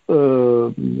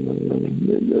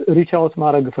ሪች አውት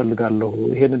ማድረግ ፈልጋለሁ።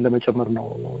 ይሄንን ለመጨመር ነው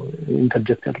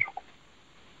ኢንተርጀክት ያደረኩ።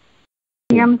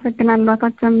 ያመሰግናለሁ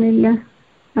አቻምየለህ።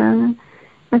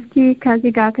 እስኪ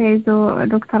ከዚህ ጋር ተያይዞ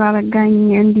ዶክተር አረጋኸኝ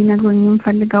እንዲነግሩኝ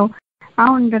ፈልገው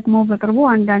አሁን ደግሞ በቅርቡ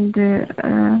አንዳንድ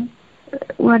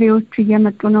ወሬዎች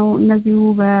እየመጡ ነው። እነዚሁ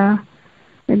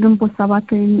ግንቦት ሰባት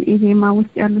ኢዜማ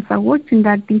ውስጥ ያሉ ሰዎች እንደ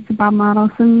አዲስ በዐማራው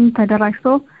ስም ተደራጅቶ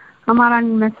አማራን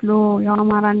መስሎ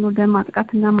የአማራን ወደ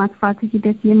ማጥቃትና ማጥፋት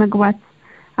ሂደት የመግባት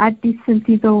አዲስ ስልት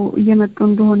ይዘው እየመጡ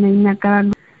እንደሆነ ይናገራሉ።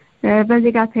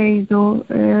 በዚህ ጋር ተያይዞ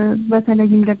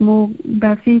በተለይም ደግሞ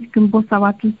በፊት ግንቦት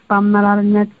ሰባት ውስጥ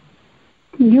በአመራርነት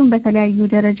እንዲሁም በተለያዩ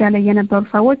ደረጃ ላይ የነበሩ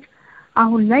ሰዎች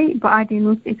አሁን ላይ በአዴን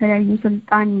ውስጥ የተለያዩ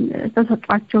ስልጣን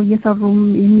ተሰጥቷቸው እየሰሩም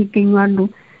የሚገኙ አሉ።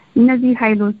 እነዚህ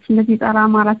ኃይሎች እነዚህ ጸረ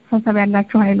አማራ ተሳሰብ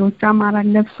ያላቸው ኃይሎች አማራን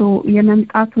ለብሶ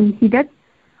የመምጣቱን ሂደት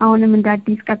አሁንም እንደ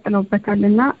አዲስ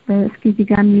ቀጥለውበታልና እስኪ እዚህ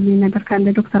ጋር የሚሉ ነገር ካለ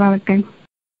ዶክተር አረጋኸኝ።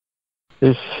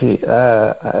 እሺ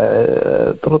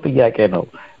ጥሩ ጥያቄ ነው።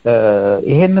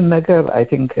 ይሄንን ነገር አይ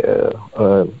ቲንክ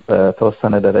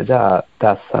በተወሰነ ደረጃ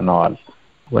ዳሰነዋል።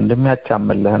 ወንድሜ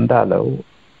አቻምየለህ እንዳለው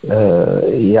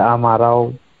የአማራው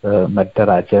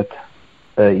መደራጀት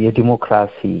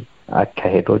የዲሞክራሲ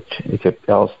አካሄዶች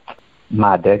ኢትዮጵያ ውስጥ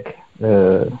ማደግ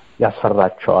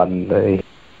ያስፈራቸዋል።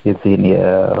 የዚህን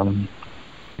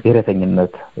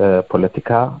የብሔረተኝነት ፖለቲካ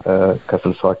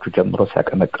ከስልሳዎቹ ጀምሮ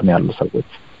ሲያቀነቅኑ ያሉ ሰዎች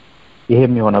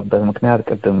ይሄም የሆነበት ምክንያት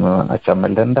ቅድም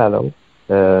አቻምየለህ እንዳለው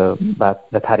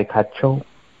በታሪካቸው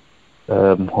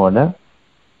ሆነ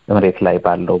መሬት ላይ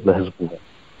ባለው በህዝቡ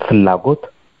ፍላጎት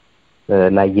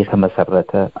ላይ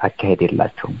የተመሰረተ አካሄድ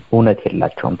የላቸውም፣ እውነት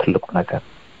የላቸውም። ትልቁ ነገር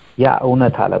ያ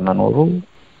እውነት አለመኖሩ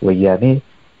ወያኔ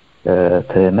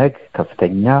ተነግ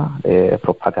ከፍተኛ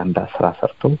ፕሮፓጋንዳ ስራ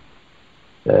ሰርቶ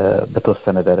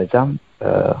በተወሰነ ደረጃም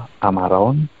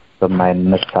አማራውን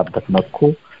በማይነሳበት መልኩ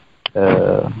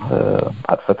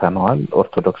አጥፍተናል፣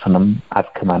 ኦርቶዶክስንም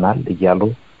አጥክመናል እያሉ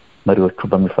መሪዎቹ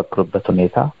በሚፈክሩበት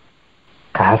ሁኔታ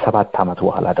ከ27 ዓመት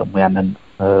በኋላ ደግሞ ያንን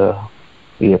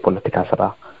የፖለቲካ ስራ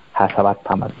 27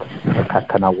 ዓመት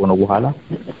ካከናወኑ በኋላ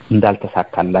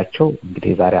እንዳልተሳካላቸው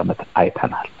እንግዲህ ዛሬ ዓመት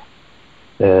አይተናል።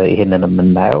 ይሄንን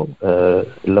የምናየው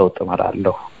ለውጥ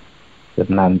መራለሁ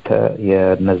እናንተ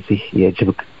የነዚህ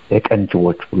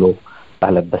የቀንጅቦች ብሎ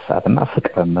ባለበት ሰዓትና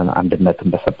ፍቅርን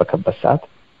አንድነትን በሰበከበት ሰዓት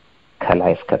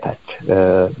ከላይ እስከታች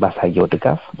ባሳየው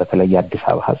ድጋፍ በተለይ አዲስ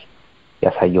አበባ ህዝብ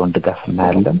ያሳየውን ድጋፍ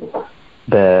እናያለን።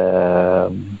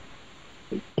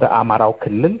 በአማራው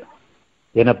ክልል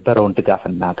የነበረውን ድጋፍ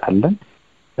እናውቃለን።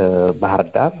 ባህር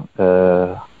ዳር፣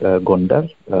 ጎንደር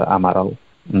አማራው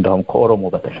እንደውም ከኦሮሞ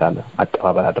በተሻለ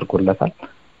አቀባበል አድርጎለታል።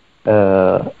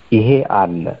 ይሄ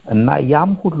አለ እና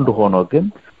ያም ሁሉ ሆኖ ግን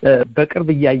በቅርብ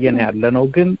እያየን ያለነው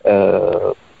ግን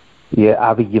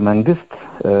የአብይ መንግስት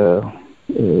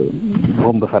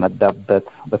ቦምብ ፈነዳበት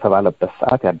በተባለበት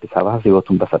ሰዓት የአዲስ አበባ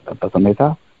ህይወቱን በሰጠበት ሁኔታ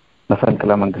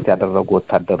መፈንቅለ መንግስት ያደረጉ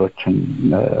ወታደሮችን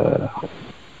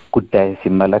ጉዳይ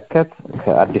ሲመለከት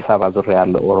ከአዲስ አበባ ዙሪያ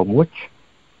ያለ ኦሮሞዎች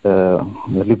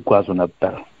ሊጓዙ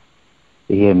ነበር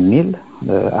የሚል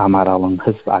አማራውን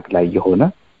ህዝብ አግላይ የሆነ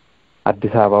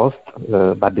አዲስ አበባ ውስጥ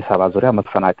በአዲስ አበባ ዙሪያ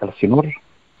መፈናቀል ሲኖር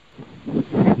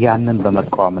ያንን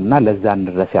በመቃወምና ለዛን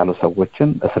ድረስ ያሉ ሰዎችን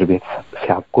እስር ቤት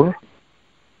ሲያጉር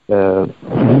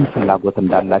ምን ፍላጎት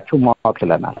እንዳላቸው ማወቅ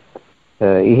ችለናል።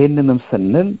 ይሄንንም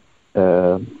ስንል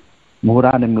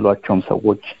ምሁራን የሚሏቸውም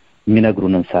ሰዎች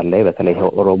የሚነግሩንን ሳላይ በተለይ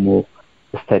ኦሮሞ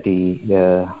ስተዲ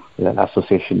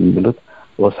አሶሲዬሽን የሚሉት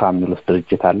ኦሳ የሚሉት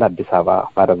ድርጅት አለ። አዲስ አበባ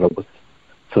ባደረጉት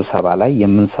ስብሰባ ላይ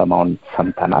የምንሰማውን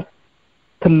ሰምተናል።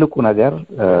 ትልቁ ነገር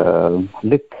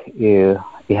ልክ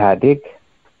ኢህአዴግ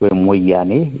ወይም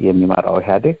ወያኔ የሚመራው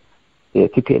ኢህአዴግ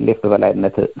የቲፒኤልኤፍ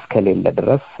በላይነት እስከሌለ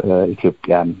ድረስ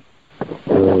ኢትዮጵያን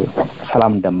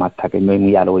ሰላም እንደማታገኝ ወይም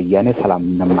ያለ ወያኔ ሰላም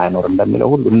እንደማይኖር እንደሚለው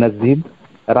ሁሉ እነዚህም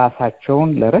ራሳቸውን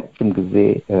ለረጅም ጊዜ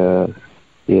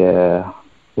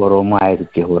የኦሮሞ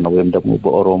አይድጅ የሆነ ወይም ደግሞ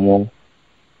በኦሮሞ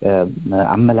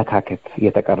አመለካከት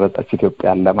የተቀረጸች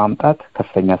ኢትዮጵያን ለማምጣት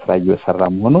ከፍተኛ ስራ እየሰራ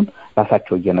መሆኑን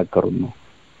ራሳቸው እየነገሩን ነው።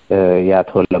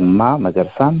 ያቶ ለማ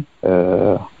መገርሳን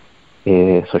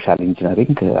የሶሻል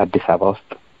ኢንጂነሪንግ አዲስ አበባ ውስጥ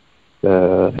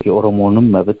የኦሮሞንም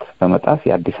መብት በመጣስ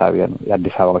የአዲስ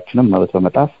አበባዎችንም መብት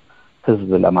በመጣስ ህዝብ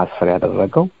ለማስፈር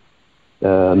ያደረገው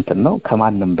እንትን ነው።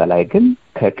 ከማንም በላይ ግን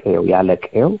ከቀየው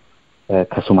ያለቀየው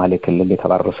ከሶማሌ ክልል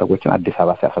የተባረሩ ሰዎችን አዲስ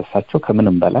አበባ ሲያፈሳቸው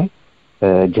ከምንም በላይ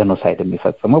ጄኖሳይድ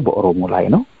የሚፈጽመው በኦሮሞ ላይ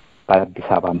ነው። በአዲስ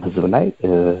አበባም ህዝብ ላይ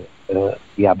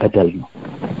ያ በደል ነው።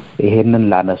 ይሄንን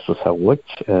ላነሱ ሰዎች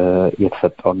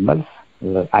የተሰጠውን መልስ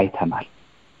አይተናል።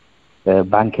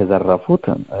 ባንክ የዘረፉት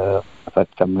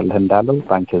አቻምየለህ እንዳለው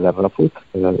ባንክ የዘረፉት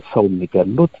ሰው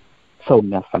የሚገሉት ሰው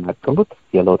የሚያፈናቅሉት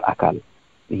የለውጥ አካል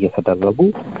እየተደረጉ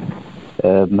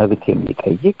መብት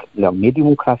የሚጠይቅ ያው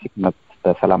የዲሞክራሲ መብት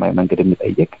በሰላማዊ መንገድ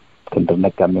የሚጠይቅ እስክንድር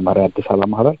ነጋ የሚመራው አዲስ አበባ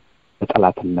ማህበር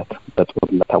በጠላትነት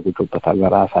በጦርነት ታውጆበታል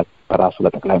በራሱ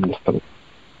ለጠቅላይ ሚኒስትሩ።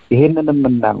 ይሄንንም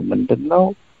ምናምን ምንድነው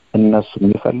እነሱ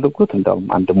የሚፈልጉት እንደውም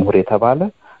አንድ ምሁር የተባለ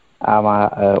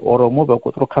ኦሮሞ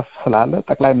በቁጥሩ ከፍ ስላለ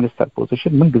ጠቅላይ ሚኒስትር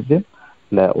ፖዚሽን ምን ጊዜም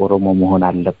ለኦሮሞ መሆን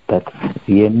አለበት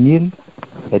የሚል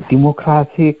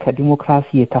ከዲሞክራሲ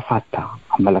የተፋታ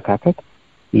አመለካከት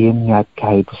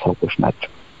የሚያካሂዱ ሰዎች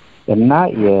ናቸው እና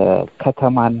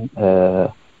የከተማን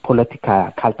ፖለቲካ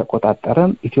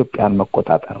ካልተቆጣጠረን ኢትዮጵያን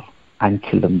መቆጣጠር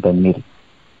አንችልም በሚል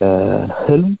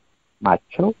ህልም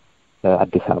ማቸው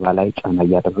አዲስ አበባ ላይ ጫና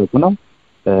እያደረጉ ነው።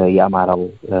 የአማራው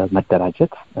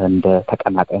መደራጀት እንደ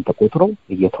ተቀናቃኝ ተቆጥሮ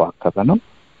እየተዋከበ ነው።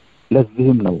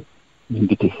 ለዚህም ነው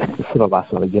እንግዲህ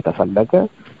ስበባሰብ እየተፈለገ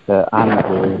አንድ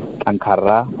ጠንካራ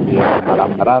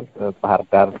የአመራር ባህር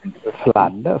ዳር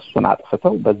ስላለ እሱን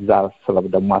አጥፍተው በዛ ሰበብ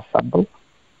ደግሞ አሳበው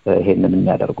ይሄንን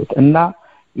የሚያደርጉት እና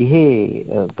ይሄ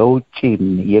በውጪ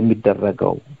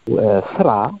የሚደረገው ስራ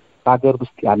በአገር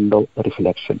ውስጥ ያለው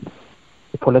ሪፍሌክሽን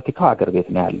ፖለቲካው አገር ቤት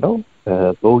ነው ያለው።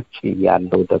 በውጪ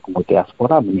ያለው ደግሞ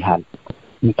ዲያስፖራ ምን ያህል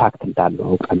ኢምፓክት እንዳለው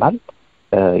አውቀናል፣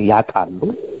 ያቃሉ።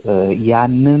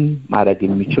 ያንን ማድረግ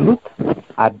የሚችሉት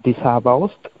አዲስ አበባ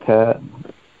ውስጥ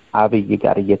ከአብይ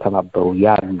ጋር እየተባበሩ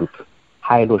ያሉት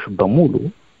ኃይሎች በሙሉ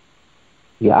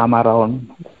የአማራውን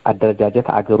አደረጃጀት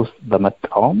አገር ውስጥ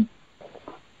በመቃወም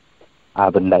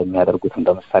አብን ላይ የሚያደርጉት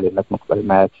እንደምሳሌነት መቁጠር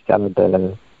ማየት ይቻላል።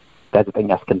 ጋዜጠኛ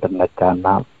እስክንድር ነጋና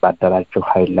ባደራጀው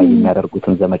ኃይል ላይ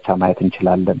የሚያደርጉትን ዘመቻ ማየት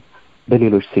እንችላለን።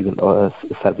 በሌሎች ሲቪል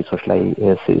ሰርቪሶች ላይ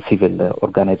ሲቪል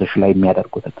ኦርጋናይዜሽን ላይ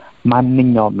የሚያደርጉትን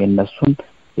ማንኛውም የነሱን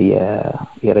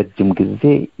የረጅም ጊዜ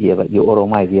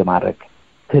የኦሮማይዝ የማድረግ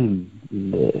ህልም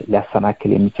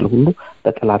ሊያሰናክል የሚችል ሁሉ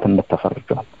በጠላትነት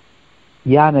ተፈርጇል።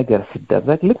 ያ ነገር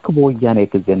ሲደረግ ልክ በወያኔ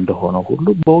ጊዜ እንደሆነው ሁሉ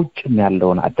በውጭም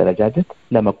ያለውን አደረጃጀት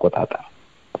ለመቆጣጠር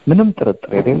ምንም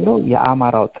ጥርጥር የሌለው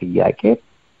የአማራው ጥያቄ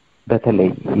በተለይ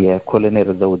የኮሎኔል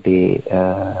ዘውዴ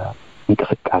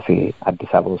እንቅስቃሴ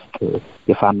አዲስ አበባ ውስጥ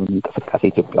የፋኖን እንቅስቃሴ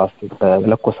ኢትዮጵያ ውስጥ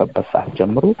በለኮሰበት ሰዓት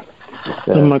ጀምሮ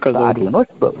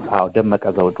ደመቀ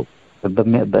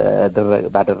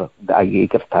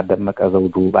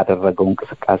ዘውዱ ባደረገው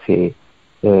እንቅስቃሴ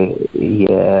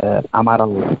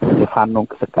የአማራው የፋኖ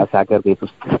እንቅስቃሴ ሀገር ቤት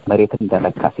ውስጥ መሬት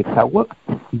እንደነካ ሲታወቅ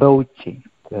በውጪ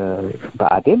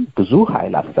በአዴን ብዙ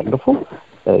ኃይል አሰልፎ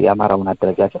የአማራውን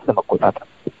አደረጃጀት ለመቆጣጠር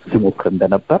ሲሞክር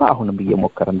እንደነበረ አሁንም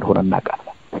እየሞከረ እንደሆነ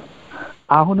እናውቃለን።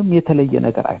 አሁንም የተለየ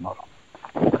ነገር አይኖርም።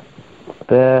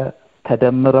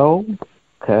 በተደምረው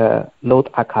ከለውጥ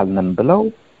አካል ነን ብለው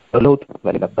ለውጥ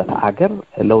በሌለበት ሀገር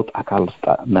ለውጥ አካል ውስጥ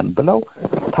ነን ብለው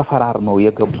ተፈራርመው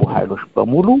የገቡ ኃይሎች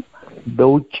በሙሉ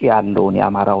በውጪ ያለውን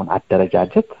የአማራውን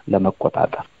አደረጃጀት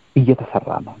ለመቆጣጠር እየተሰራ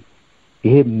ነው።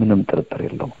 ይሄ ምንም ጥርጥር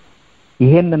የለውም።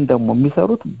 ይሄንን ደግሞ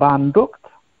የሚሰሩት በአንድ ወቅት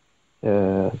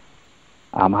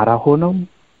አማራ ሆነው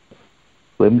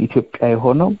ወይም ኢትዮጵያዊ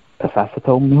ሆነው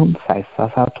ተሳስተውም ይሁን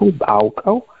ሳይሳሳቱ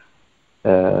አውቀው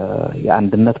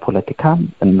የአንድነት ፖለቲካን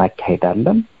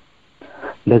እናካሄዳለን፣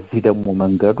 ለዚህ ደግሞ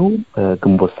መንገዱ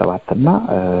ግንቦት ሰባትና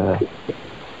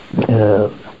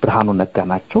ብርሃኑ ነጋ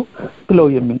ናቸው ብለው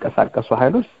የሚንቀሳቀሱ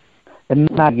ኃይሎች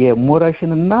እና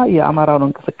የሞረሽንና የአማራውን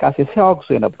እንቅስቃሴ ሲያወግዙ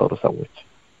የነበሩ ሰዎች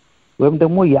ወይም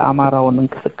ደግሞ የአማራውን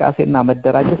እንቅስቃሴና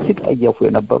መደራጀት ሲጠየፉ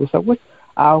የነበሩ ሰዎች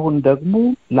አሁን ደግሞ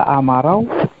ለአማራው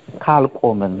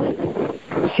ካልቆምን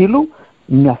ሲሉ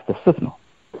የሚያስደስት ነው።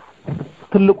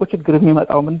 ትልቁ ችግር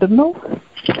የሚመጣው ምንድነው?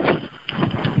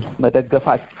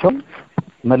 መደገፋቸው፣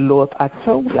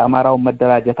 መለወጣቸው፣ የአማራውን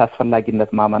መደራጀት አስፈላጊነት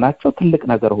ማመናቸው ትልቅ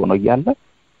ነገር ሆኖ እያለ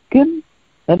ግን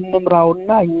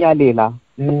እንምራውና እኛ ሌላ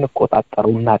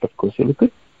የምንቆጣጠረው እናድርገው ሲሉ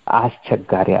ግን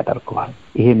አስቸጋሪ ያደርገዋል።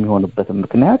 ይሄ የሚሆንበት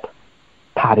ምክንያት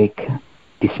ታሪክ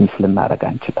ዲስሚስ ልናደርግ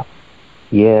አንችልም።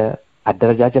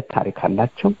 የአደረጃጀት ታሪክ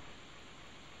አላቸው።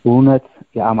 እውነት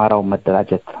የአማራው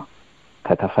መደራጀት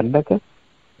ከተፈለገ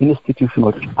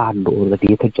ኢንስቲትዩሽኖች አሉ ኦልሬዲ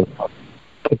የተጀመሩ።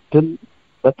 ቅድም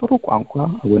በጥሩ ቋንቋ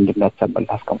ወንድም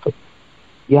ያቻምየለህ አስቀምጦት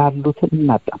ያሉትን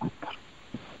እናጠናክር።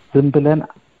 ዝም ብለን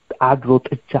አድሮ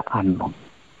ጥጃ አንሆን።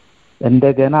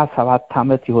 እንደገና 7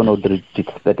 ዓመት የሆነው ድርጅት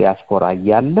በዲያስፖራ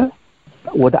እያለ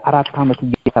ወደ 4 ዓመት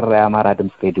እየሰራ የአማራ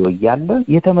ድምጽ ሬዲዮ እያለ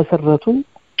የተመሰረቱ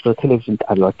ቴሌቪዥን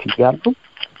ጣቢያዎች እያሉ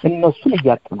እነሱን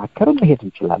እያጠናከርን መሄድ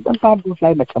እንችላለን። ባሉት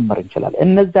ላይ መጨመር እንችላለን።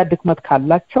 እነዛ ድክመት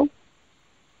ካላቸው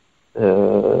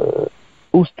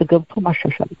ውስጥ ገብቶ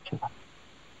ማሻሻል ይችላል።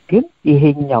 ግን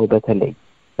ይሄኛው በተለይ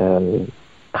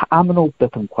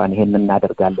ከአምነውበት እንኳን ይሄን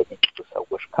እናደርጋለን የሚሉ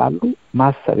ሰዎች ካሉ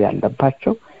ማሰብ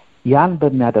ያለባቸው ያን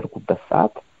በሚያደርጉበት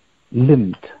ሰዓት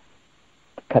ልምድ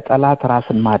ከጠላት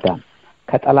ራስን ማዳን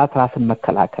ከጠላት ራስን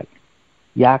መከላከል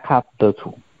ያካበቱ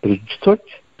ድርጅቶች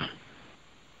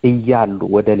እያሉ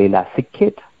ወደ ሌላ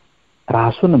ስኬት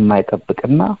ራሱን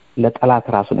የማይጠብቅና ለጠላት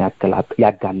ራሱን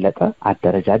ያጋለጠ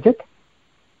አደረጃጀት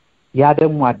ያ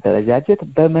ደግሞ አደረጃጀት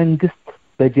በመንግስት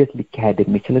በጀት ሊካሄድ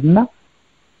የሚችልና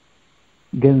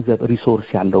ገንዘብ ሪሶርስ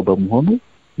ያለው በመሆኑ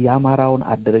የአማራውን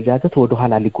አደረጃጀት ወደ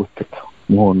ኋላ ሊጎትት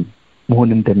መሆን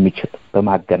እንደሚችል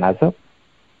በማገናዘብ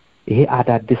ይሄ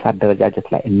አዳዲስ አደረጃጀት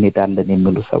ላይ እንሄዳለን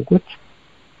የሚሉ ሰዎች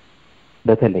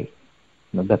በተለይ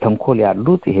በተንኮል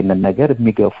ያሉት ይሄንን ነገር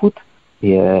የሚገፉት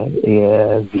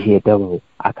የዚህ የደቡብ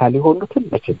አካል የሆኑትን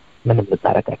ምንም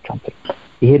ልታረጋቸው አንተ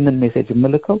ይሄንን ሜሴጅ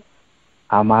መልከው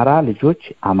አማራ ልጆች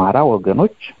አማራ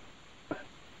ወገኖች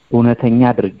እውነተኛ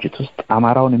ድርጅት ውስጥ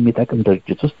አማራውን የሚጠቅም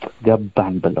ድርጅት ውስጥ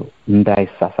ገባን ብለው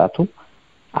እንዳይሳሳቱ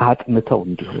አጥንተው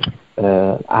እንዲሆን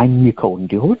አኝከው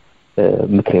እንዲሆን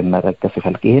ምክሬን መረገፍ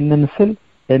ይፈልግ ይሄንን ስል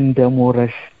እንደ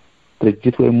ሞረሽ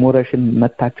ድርጅት ወይ ሞረሽን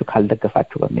መታችሁ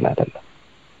ካልደገፋችሁ በሚል አይደለም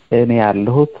እኔ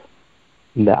ያለሁት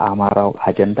ለአማራው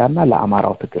አጀንዳና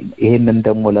ለአማራው ትግል ይሄንን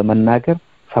ደግሞ ለመናገር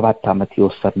 7 አመት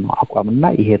የወሰድነው አቋምና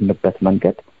ይሄንበት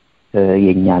መንገድ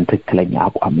የኛን ትክክለኛ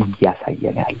አቋም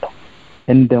ያሳየን ያለው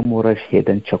እንደ ሞረሽ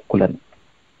ሄደን ቸኩለን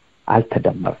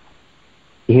አልተደመር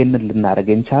ይሄንን ልናረግ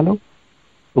እንቻለው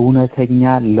እውነተኛ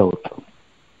ለውጥ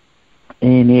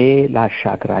እኔ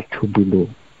ላሻግራችሁ ብሎ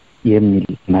የሚል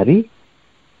መሪ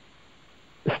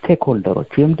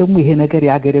ስቴክሆልደሮች ወይም ደግሞ ይሄ ነገር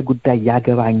ያገሬ ጉዳይ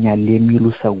ያገባኛል የሚሉ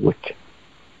ሰዎች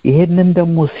ይሄንን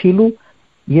ደግሞ ሲሉ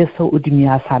የሰው እድሜ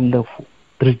ያሳለፉ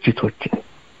ድርጅቶች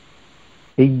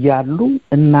እያሉ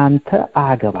እናንተ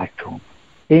አገባችሁ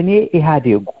እኔ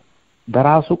ኢህአዴጉ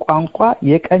በራሱ ቋንቋ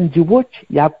የቀንጅቦች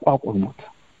ያቋቁሙት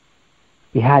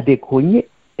ኢህአዴግ ሆኜ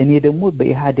እኔ ደግሞ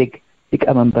በኢህአዴግ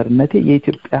ሊቀመንበርነቴ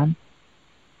የኢትዮጵያን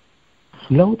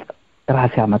ለውጥ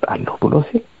ራስ ያመጣለሁ ብሎ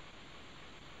ሲል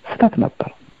ስህተት ነበር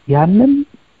ያንን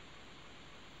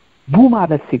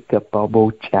ማለት ሲገባው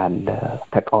በውጭ ያለ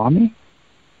ተቃዋሚ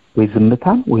ወይ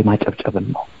ዝምታን ወይ ማጨብጨብን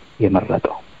ነው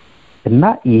የመረጠው እና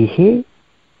ይሄ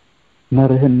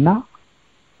መርህና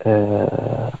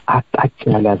አጣጭ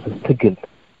ያለዘ ትግል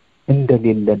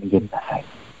እንደሌለን የሚያሳይ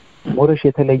ሞረሽ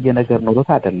የተለየ ነገር ኖሮት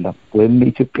አይደለም ወይም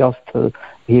ኢትዮጵያ ውስጥ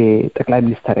ይሄ ጠቅላይ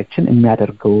ሚኒስትራችን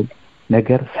የሚያደርገው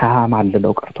ነገር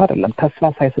ሳማልለው ቀርቶ አይደለም ተስፋ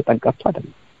ሳይሰጠን ቀርቶ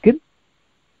አይደለም ግን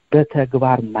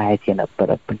በተግባር ማየት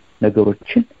የነበረብን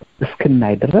ነገሮችን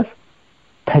እስክናይ ድረስ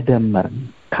ተደመርን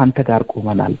ካንተ ጋር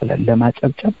ቆመናል ብለን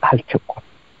ለማጨብጨብ አልቸኮል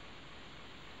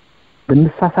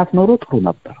ብንሳሳት ኖሮ ጥሩ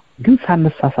ነበር ግን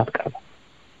ሳንሳሳት ቀርበ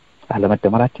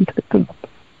አለመደመራችን ትክክል ነበር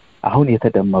አሁን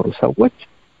የተደመሩ ሰዎች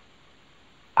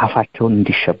አፋቸውን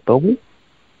እንዲሸበቡ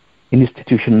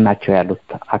ኢንስቲትዩሽን ናቸው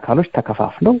ያሉት አካሎች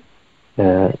ተከፋፍለው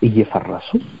እየፈረሱ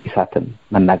ኢሳትን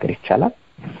መናገር ይቻላል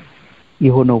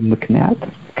የሆነው ምክንያት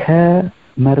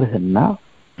ከመርህና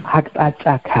አቅጣጫ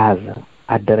ካዘ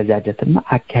አደረጃጀትና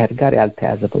አካሄድ ጋር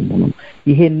ያልተያዘ በመሆኑ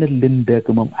ይሄንን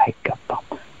ልንደግመው አይገባም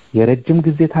የረጅም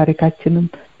ጊዜ ታሪካችንን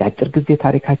የአጭር ጊዜ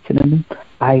ታሪካችንን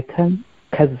አይተን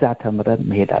ከዛ ተምረን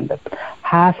መሄድ አለብን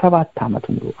 27 አመት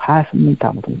ሙሉ 28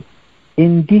 አመት ሙሉ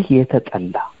እንዲህ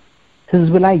የተጠላ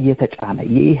ህዝብ ላይ የተጫነ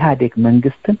የኢህአዴግ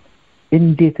መንግስትን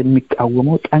እንዴት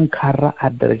የሚቃወመው ጠንካራ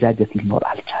አደረጃጀት ሊኖር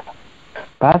አልቻለም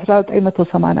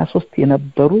በ1983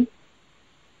 የነበሩ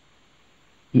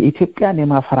የኢትዮጵያን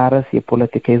የማፈራረስ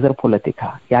የፖለቲካ የዘር ፖለቲካ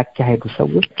ያካሄዱ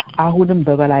ሰዎች አሁንም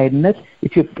በበላይነት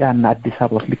ኢትዮጵያና አዲስ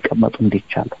አበባ ሊቀመጡ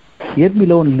እንዲቻሉ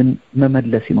የሚለውን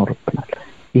መመለስ ይኖርብናል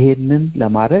ይሄንን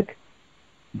ለማድረግ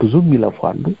ብዙም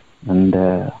ይለፋሉ እንደ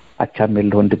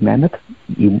አቻምየለህ ወንድሜነት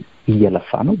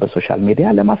ይየለፋ ነው በሶሻል ሚዲያ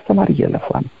ለማስተማር ይየለፋ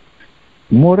ነው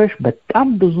ሞረሽ በጣም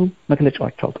ብዙ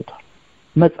መግለጫዎች አውጥቷል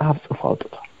መጽሐፍ ጽፎ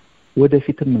አውጥቷል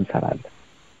ወደፊትም እንሰራለን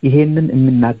ይሄንን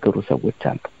የሚናገሩ ሰዎች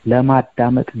አሉ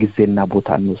ለማዳመጥ ጊዜና ቦታ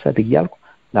እንውሰድ ይያልኩ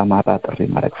ለማራ ጥሪ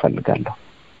ማድረግ ፈልጋለሁ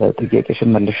ጥያቄሽን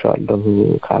መልሼዋለሁ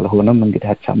ካልሆነም እንግዲህ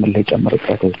አቻምየለህ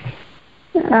ጨምርበት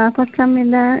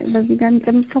አቻምየለህ በዚህ ጋር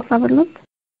እንደምትሳሳብለት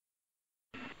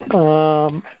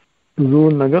ብዙ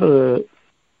ነገር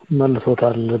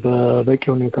መልሶታል በበቂ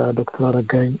ሁኔታ ዶክተር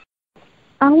አረጋኸኝ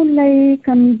አሁን ላይ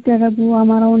ከሚደረጉ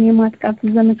አማራውን የማጥቃት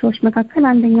ዘመቻዎች መካከል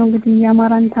አንደኛው እንግዲህ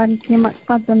የአማራን ታሪክ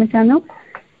የማጥፋት ዘመቻ ነው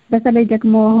በተለይ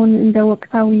ደግሞ አሁን እንደ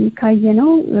ወቅታዊ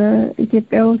ካየነው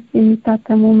ኢትዮጵያ ውስጥ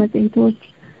የሚታተሙ መጽሔቶች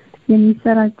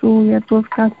የሚሰራጩ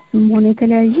የብሮድካስትም ሆነ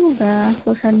የተለያዩ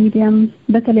በሶሻል ሚዲያም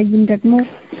በተለይም ደግሞ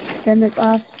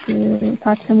በመጽሐፍ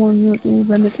ታተሙ የሚወጡ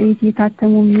በመጽሔት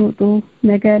የታተሙ የሚወጡ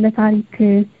ነገ ለታሪክ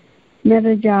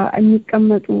መረጃ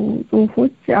የሚቀመጡ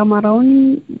ጽሁፎች አማራውን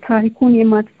ታሪኩን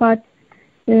የማጥፋት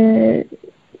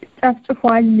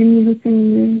ጨፍጭፏል የሚሉትን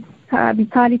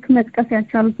ታሪክ መጥቀስ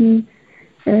ያልቻሉትን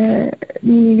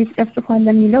ጨፍጭፏል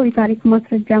ለሚለው የታሪክ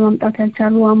ማስረጃ ማምጣት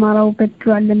ያልቻሉ አማራው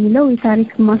ገድሏል ለሚለው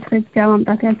የታሪክ ማስረጃ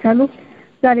ማምጣት ያልቻሉ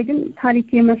ዛሬ ግን ታሪክ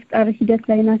የመፍጠር ሂደት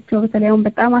ላይ ናቸው በተለይም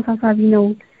በጣም አሳሳቢ ነው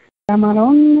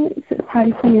አማራውን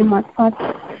ታሪኩን የማጥፋት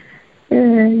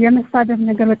የመሳደብ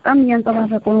ነገር በጣም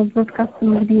ያንጸባረቀ ነው። ብሮድካስት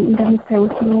ነው እንግዲህ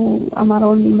እንደምታዩት ነው።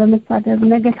 አማራውን በመሳደብ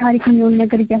ነገ ታሪክ የሚሆን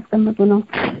ነገር እያስቀመጡ ነው።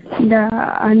 እንደ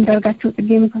አንዳርጋቸው ጽጌ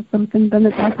የመሳሰሉትን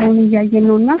በመጻፋውን እያየን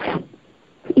ነውና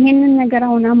ይሄንን ነገር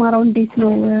አሁን አማራው እንዴት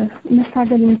ነው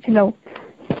መታገል የሚችለው?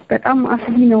 በጣም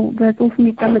አስጊ ነው። በጽሁፍ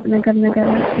የሚቀመጥ ነገር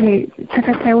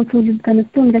ተከታዮቹ ልጅ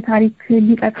ተነስቶ እንደ ታሪክ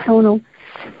ሊጠቅሰው ነው።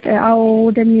 አዎ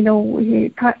ወደሚለው ይሄ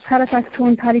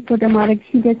ታሪካቸውን ታሪክ ወደ ማድረግ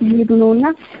ሂደት እየሄዱ ነውና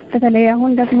በተለይ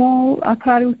አሁን ደግሞ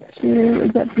አክራሪዎች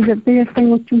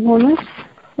ብሔርተኞችም ሆኑ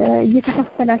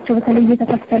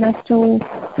እየተከፈላቸው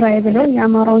ስራዬ ብለው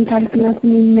የአማራውን ታሪክና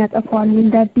ስም የሚያጠፋሉ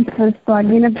እንደ አዲስ ተነስተዋል።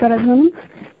 የነበረውንም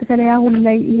በተለይ አሁን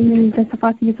ላይ ይህንን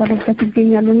በስፋት እየሰሩበት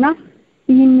ይገኛሉና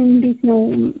ይህንን እንዴት ነው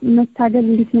መታገል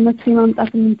እንዴት ነው መፍትሄ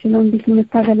ማምጣት የምንችለው? እንዴት ነው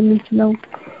መታገል የምንችለው?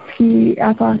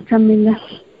 አቶ አቻምየለህ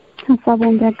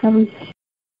ሀሳቡን ቢያቀርቡ።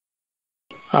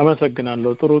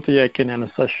 አመሰግናለሁ። ጥሩ ጥያቄ ነው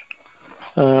ያነሳሽ።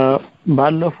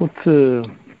 ባለፉት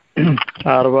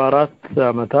 44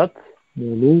 አመታት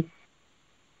ሙሉ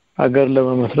ሀገር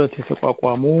ለመመስረት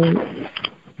የተቋቋሙ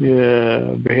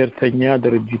የብሔርተኛ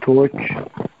ድርጅቶች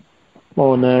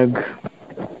ኦነግ፣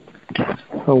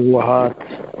 ህወሓት፣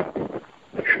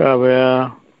 ሻዕቢያ፣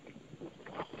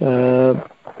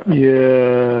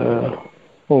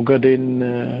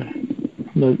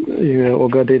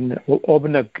 የኦጋዴን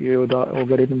ኦብነግ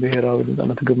የኦጋዴን ብሔራዊ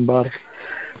ነጻነት ግንባር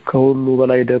ከሁሉ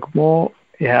በላይ ደግሞ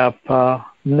ኢህአፓ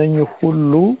እነኚህ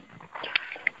ሁሉ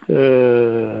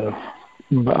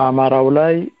በአማራው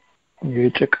ላይ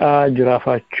የጭቃ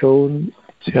ጅራፋቸውን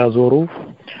ሲያዞሩ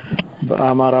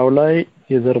በአማራው ላይ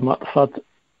የዘር ማጥፋት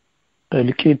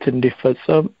እልቂት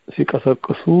እንዲፈጸም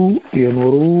ሲቀሰቅሱ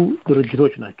የኖሩ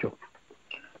ድርጅቶች ናቸው።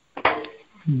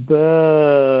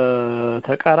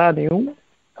 በተቃራኒው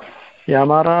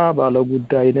የአማራ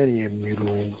ባለጉዳይ ነን የሚሉ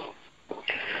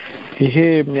ይሄ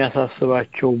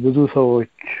የሚያሳስባቸው ብዙ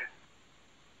ሰዎች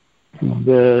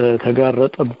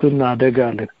በተጋረጠብን አደጋ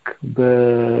ልክ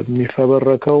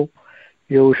በሚፈበረከው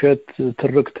የውሸት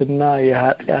ትርክትና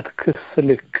የኃጢአት ክስ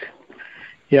ልክ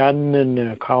ያንን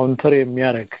ካውንተር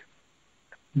የሚያደርግ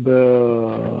በውሸት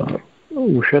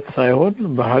ሳይሆን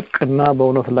በሐቅና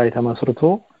በእውነት ላይ ተመስርቶ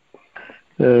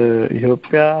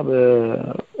ኢትዮጵያ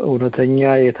በእውነተኛ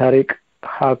የታሪክ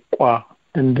ሐቋ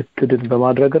እንድትድን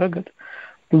በማድረግ ረገድ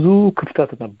ብዙ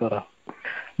ክፍተት ነበረ።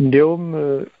 እንዲያውም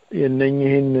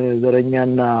የነኚህን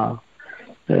ዘረኛና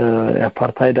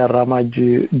የአፓርታይድ አራማጅ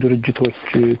ድርጅቶች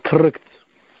ትርክት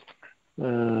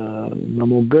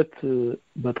መሞገት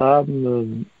በጣም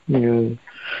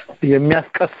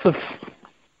የሚያስቀስፍ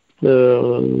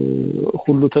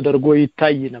ሁሉ ተደርጎ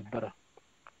ይታይ ነበር።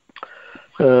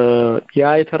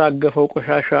 ያ የተራገፈው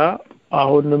ቆሻሻ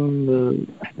አሁንም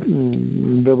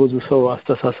በብዙ ሰው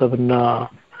አስተሳሰብና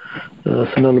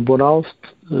ስነልቦና ውስጥ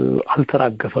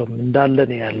አልተራገፈም፣ እንዳለ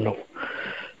ነው ያለው።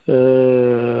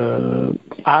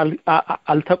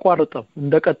 አልተቋረጠም፣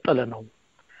 እንደቀጠለ ነው።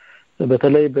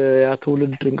 በተለይ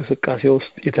በያትውልድ እንቅስቃሴ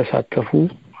ውስጥ የተሳተፉ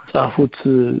ጻፉት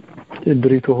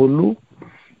ድሪቶ ሁሉ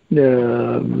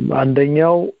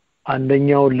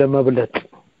አንደኛውን ለመብለጥ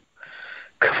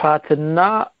ክፋትና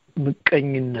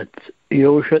ምቀኝነት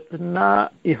የውሸትና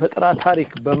የፈጠራ ታሪክ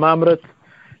በማምረት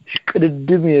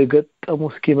ሽቅድድም የገጠሙ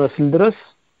እስኪመስል ድረስ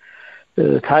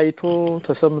ታይቶ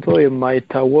ተሰምቶ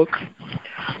የማይታወቅ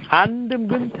አንድም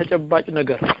ግን ተጨባጭ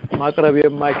ነገር ማቅረብ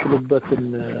የማይችሉበትን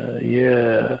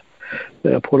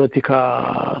የፖለቲካ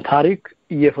ታሪክ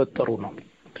እየፈጠሩ ነው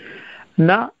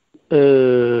እና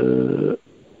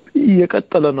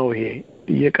እየቀጠለ ነው። ይሄ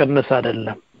እየቀነሰ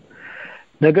አይደለም።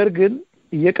 ነገር ግን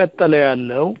እየቀጠለ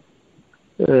ያለው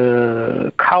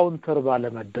ካውንተር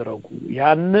ባለመደረጉ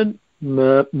ያንን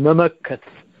መመከት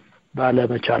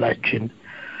ባለመቻላችን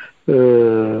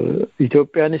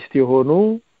ኢትዮጵያኒስት የሆኑ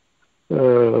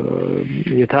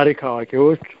የታሪክ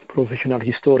አዋቂዎች ፕሮፌሽናል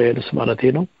ሂስቶሪያንስ ማለት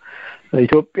ነው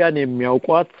ኢትዮጵያን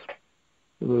የሚያውቋት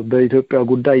በኢትዮጵያ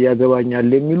ጉዳይ ያገባኛል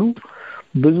የሚሉ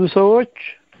ብዙ ሰዎች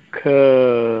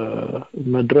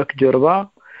ከመድረክ ጀርባ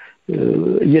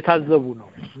እየታዘቡ ነው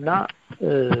እና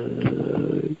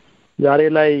ዛሬ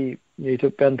ላይ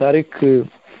የኢትዮጵያን ታሪክ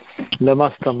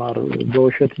ለማስተማር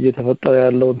በውሸት እየተፈጠረ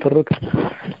ያለውን ትርክ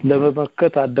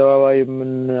ለመመከት አደባባይ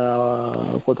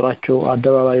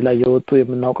አደባባይ ላይ የወጡ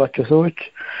የምናውቃቸው ሰዎች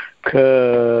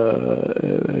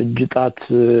ከእጅጣት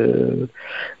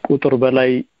ቁጥር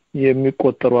በላይ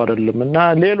የሚቆጠሩ አይደለም እና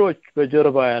ሌሎች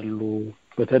በጀርባ ያሉ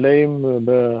በተለይም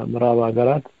በምዕራብ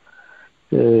ሀገራት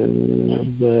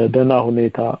በደና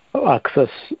ሁኔታ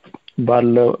አክሰስ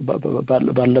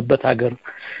ባለበት ሀገር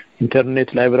ኢንተርኔት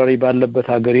ላይብራሪ ባለበት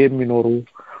ሀገር የሚኖሩ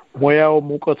ሙያው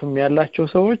ሙቀቱም ያላቸው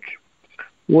ሰዎች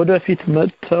ወደፊት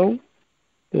መጥተው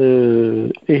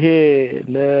ይሄ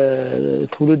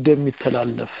ለትውልድ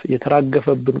የሚተላለፍ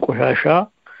የተራገፈብን ቆሻሻ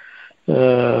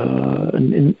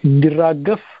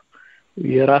እንዲራገፍ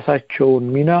የራሳቸውን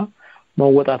ሚና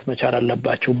መወጣት መቻል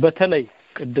አለባቸው። በተለይ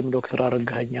ቅድም ዶክተር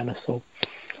አረጋኸኝ ያነሳው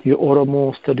የኦሮሞ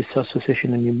ስተዲስ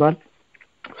አሶሲዬሽን የሚባል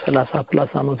 30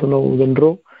 ፕላስ አመት ነው ዘንድሮ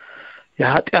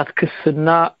የኃጢአት ክስና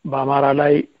በአማራ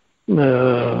ላይ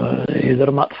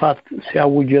የዘር ማጥፋት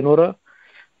ሲያውጅ የኖረ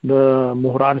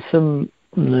በምሁራን ስም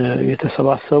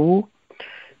የተሰባሰቡ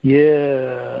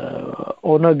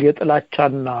የኦነግ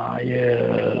የጥላቻና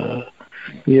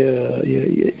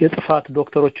የጥፋት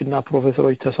ዶክተሮችና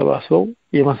ፕሮፌሰሮች ተሰባስበው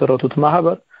የመሰረቱት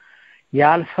ማህበር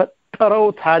ያልፈጠረው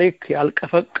ታሪክ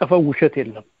ያልቀፈቀፈው ውሸት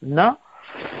የለም እና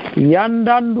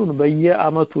ያንዳንዱን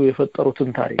በየአመቱ የፈጠሩትን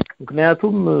ታሪክ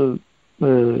ምክንያቱም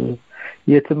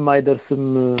የትም አይደርስም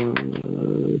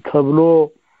ተብሎ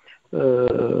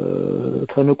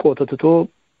ተንቆ ተትቶ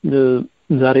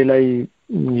ዛሬ ላይ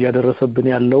ያደረሰብን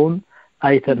ያለውን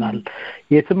አይተናል።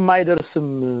 የትም አይደርስም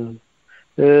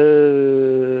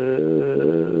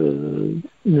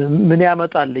ምን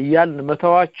ያመጣል ይያል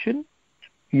መተዋችን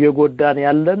የጎዳን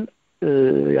ያለን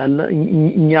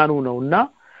እኛኑ ነውና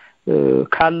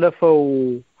ካለፈው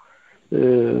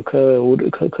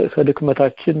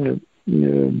ከድክመታችን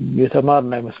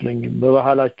የተማርና አይመስለኝም።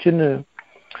 በባህላችን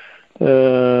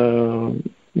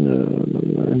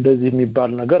እንደዚህ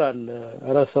የሚባል ነገር አለ።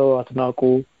 ረሰው አትናቁ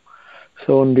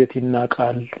ሰው እንዴት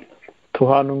ይናቃል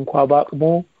ትኋን እንኳን ባቅሞ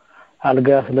አልጋ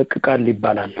ያስለቅቃል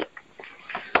ይባላል።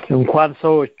 እንኳን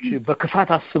ሰዎች በክፋት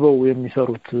አስበው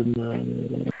የሚሰሩት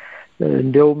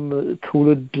እንደውም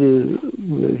ትውልድ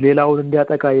ሌላውን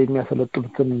እንዲያጠቃ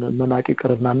የሚያሰለጥኑትን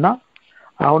መናቂቅርናና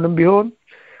አሁንም ቢሆን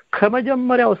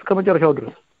ከመጀመሪያው እስከ መጨረሻው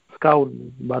ድረስ እስካሁን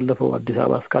ባለፈው አዲስ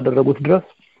አበባ እስካደረጉት ድረስ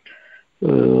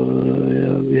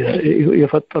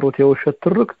የፈጠሩት የውሸት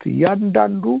ትርክት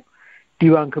ያንዳንዱ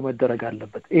ዲባንክ መደረግ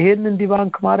አለበት። ይሄንን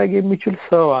ዲባንክ ማድረግ የሚችል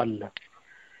ሰው አለ።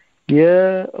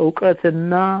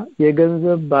 የእውቀትና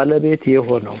የገንዘብ ባለቤት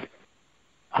የሆነው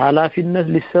ኃላፊነት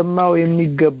ሊሰማው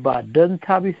የሚገባ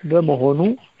ደንታቢስ በመሆኑ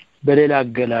በሌላ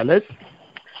አገላለጽ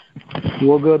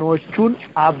ወገኖቹን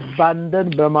አባንደን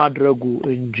በማድረጉ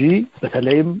እንጂ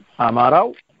በተለይም አማራው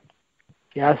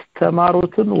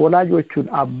ያስተማሩትን ወላጆቹን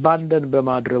አባንደን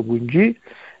በማድረጉ እንጂ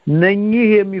ነኚህ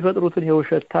የሚፈጥሩትን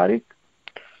የውሸት ታሪክ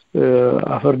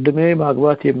አፈርድሜ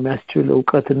ማግባት የሚያስችል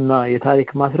ዕውቀትና የታሪክ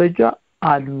ማስረጃ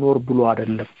አልኖር ብሎ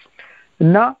አይደለም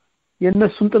እና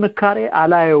የነሱን ጥንካሬ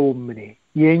አላየውም። እኔ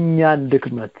የኛን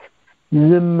ድክመት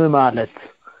ዝም ማለት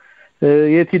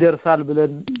የት ይደርሳል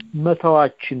ብለን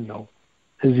መተዋችን ነው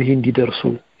እዚህ እንዲደርሱ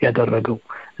ያደረገው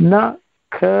እና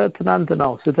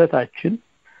ከትናንትናው ስተታችን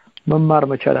መማር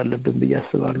መቻል አለብን ብዬ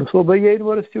አስባለሁ። ሶ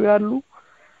በየዩኒቨርሲቲው ያሉ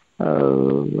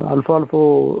አልፎ አልፎ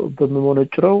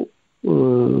በመሞነጭረው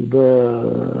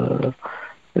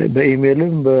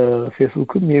በኢሜልም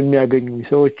በፌስቡክም የሚያገኙ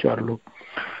ሰዎች አሉ።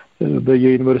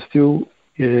 በየዩኒቨርሲቲው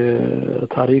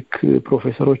የታሪክ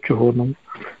ፕሮፌሰሮች ሆኑ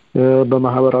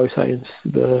በማህበራዊ ሳይንስ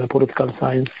በፖለቲካል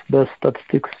ሳይንስ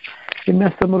በስታቲስቲክስ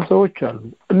የሚያስተምሩ ሰዎች አሉ።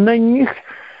 እነኚህ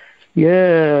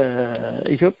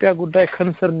የኢትዮጵያ ጉዳይ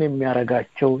ኮንሰርን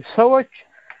የሚያረጋቸው ሰዎች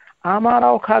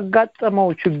አማራው ካጋጠመው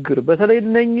ችግር በተለይ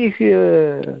እነኚህ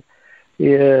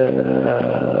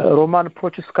የሮማን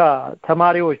ፕሮችስካ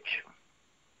ተማሪዎች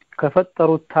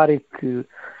ከፈጠሩት ታሪክ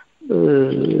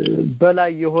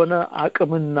በላይ የሆነ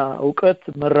አቅምና ዕውቀት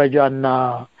መረጃና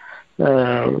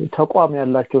ተቋም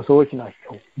ያላቸው ሰዎች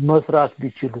ናቸው። መስራት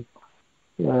ቢችሉ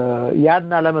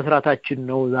ያና ለመስራታችን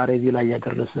ነው ዛሬ እዚህ ላይ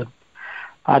ያደረሰን።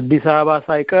 አዲስ አበባ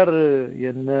ሳይቀር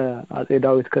የነ አጼ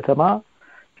ዳዊት ከተማ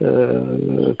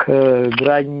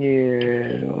ከግራኝ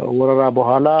ወረራ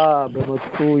በኋላ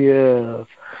በመጡ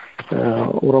የኦሮሞ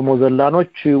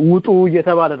ዘላኖች ውጡ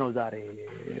እየተባለ ነው ዛሬ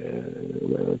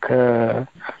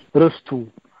ከርስቱ።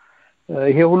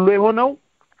 ይሄ ሁሉ የሆነው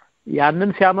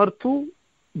ያንን ሲያመርቱ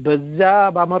በዛ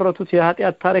ባመረቱት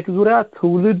የኃጢአት ታሪክ ዙሪያ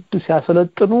ትውልድ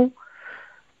ሲያሰለጥኑ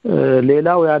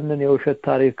ሌላው ያንን የውሸት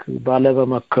ታሪክ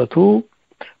ባለበመከቱ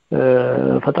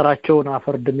ፈጠራቸውን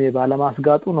አፈርድሜ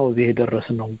ባለማስጋጡ ነው እዚህ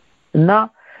የደረስነው እና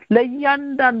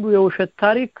ለእያንዳንዱ የውሸት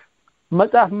ታሪክ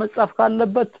መጻፍ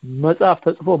ካለበት መጻፍ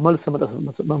ተጽፎ መልስ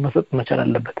መስጠት መቻል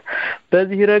አለበት።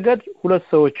 በዚህ ረገድ ሁለት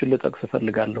ሰዎችን ልጠቅስ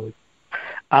ፈልጋለሁ።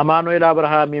 አማኑኤል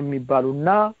አብርሃም የሚባሉና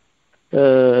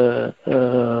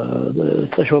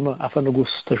ተሾመ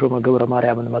አፈንጉስ ተሾመ ገብረ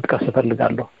ማርያምን መጥቀስ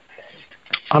ፈልጋለሁ።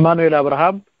 አማኑኤል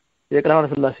አብርሃም የቀዳማዊ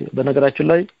ሥላሴ በነገራችን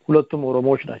ላይ ሁለቱም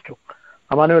ኦሮሞዎች ናቸው።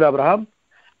 አማኑኤል አብርሃም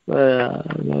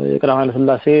የቀዳማዊ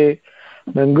ሥላሴ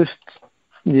መንግስት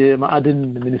የማዕድን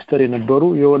ሚኒስትር የነበሩ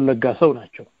የወለጋ ሰው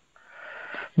ናቸው።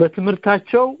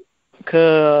 በትምህርታቸው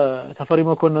ከተፈሪ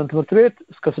መኮንን ትምህርት ቤት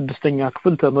እስከ 6ኛ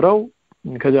ክፍል ተምረው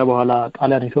ከዚያ በኋላ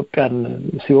ጣሊያን ኢትዮጵያን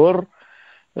ሲወር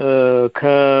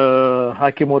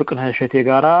ከሐኪም ወርቅነህ እሸቴ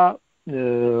ጋራ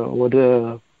ወደ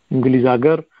እንግሊዝ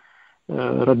ሀገር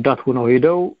ረዳት ሆነው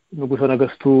ሄደው ንጉሠ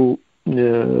ነገስቱ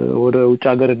ወደ ውጭ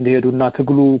ሀገር እንዲሄዱና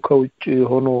ትግሉ ከውጭ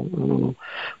ሆኖ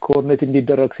ኮኦርዲኔት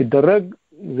እንዲደረግ ሲደረግ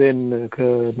ዘን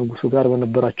ከንጉሱ ጋር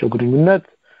በነበራቸው ግንኙነት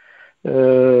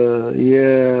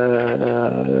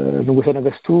የንጉሠ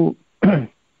ነገስቱ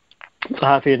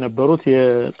ጸሐፊ የነበሩት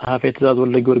የጸሐፊ ትእዛዝ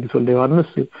ወልደ ጊዮርጊስ ወልደ ዮሐንስ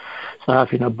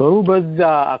ጸሐፊ ነበሩ። በዛ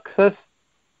አክሰስ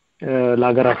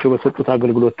ለሀገራቸው በሰጡት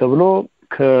አገልግሎት ተብሎ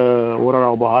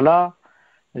ከወረራው በኋላ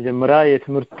መጀመሪያ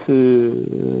የትምህርት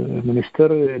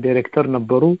ሚኒስትር ዳይሬክተር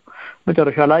ነበሩ።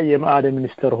 መጨረሻ ላይ የማዕድን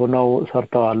ሚኒስትር ሆነው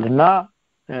ሰርተዋልና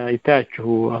ይታያችሁ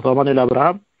አቶ አማኑኤል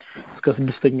አብርሃም እስከ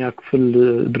 6ኛ ክፍል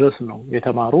ድረስ ነው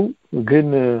የተማሩ። ግን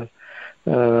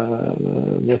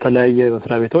የተለያየ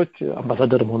መስሪያ ቤቶች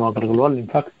አምባሳደር ሆነው አገልግለዋል።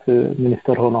 ኢንፋክት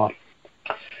ሚኒስትር ሆነዋል።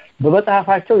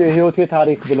 በመጽሐፋቸው የህይወቴ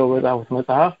ታሪክ ብለው በጻፉት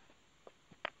መጽሐፍ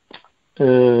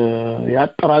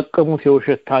ያጠራቀሙት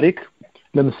የውሸት ታሪክ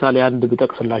ለምሳሌ አንድ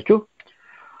ብጠቅስላችሁ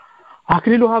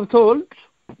አክሊሉ ሀብተወልድ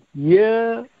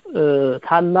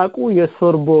የታላቁ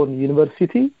የሶርቦን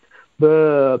ዩኒቨርሲቲ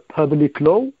በፐብሊክ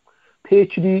ሎው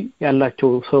ፒኤችዲ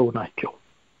ያላቸው ሰው ናቸው።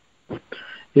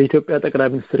 የኢትዮጵያ ጠቅላይ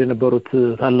ሚኒስትር የነበሩት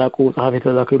ታላቁ ጸሐፊ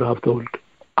አክሊሉ ሀብተወልድ።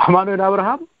 አማኑኤል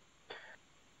አብርሃም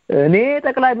እኔ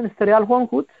ጠቅላይ ሚኒስትር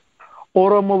ያልሆንኩት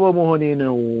ኦሮሞ በመሆኔ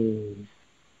ነው።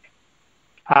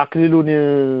 አክሊሉን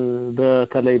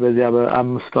በተለይ በዚያ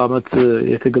በ5 አመት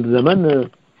የትግል ዘመን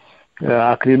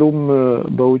አክሊሉም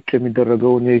በውጭ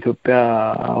የሚደረገውን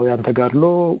የኢትዮጵያውያን ተጋድሎ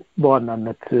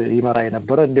በዋናነት ይመራ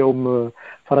የነበረ እንዲያውም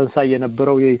ፈረንሳይ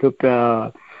የነበረው የኢትዮጵያ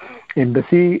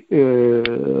ኤምባሲ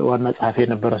ዋና ጸሐፊ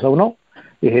የነበረ ሰው ነው።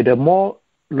 ይሄ ደግሞ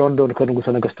ሎንዶን ከንጉሠ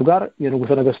ነገስቱ ጋር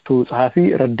የንጉሠ ነገስቱ ጸሐፊ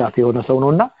ረዳት የሆነ ሰው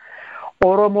ነውና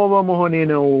ኦሮሞ በመሆኔ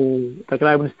ነው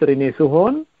ጠቅላይ ሚኒስትር እኔ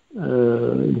ሲሆን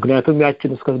ምክንያቱም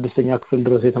ያችን እስከ 6ኛ ክፍል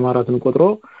ድረስ የተማራትን ቆጥሮ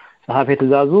ጸሐፊ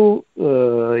ትእዛዙ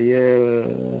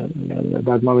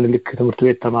የዳግማዊ ምኒልክ ትምህርት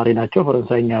ቤት ተማሪ ናቸው።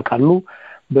 ፈረንሳይኛ ያውቃሉ።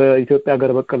 በኢትዮጵያ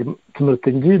ሀገር በቀል ትምህርት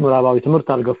እንጂ ምዕራባዊ ትምህርት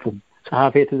አልገፉም።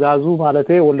 ጸሐፊ ትእዛዙ ማለቴ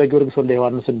ወልደ ጊዮርጊስ ወልደ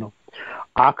ዮሐንስን ነው።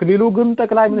 አክሊሉ ግን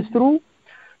ጠቅላይ ሚኒስትሩ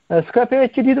እስከ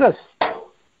ፒኤችዲ ድረስ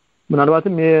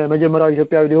ምናልባትም የመጀመሪያው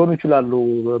ኢትዮጵያዊ ሊሆኑ ይችላሉ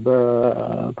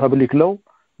በፐብሊክ ሎው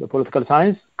በፖለቲካል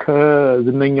ሳይንስ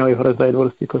ከዝነኛው የፈረንሳይ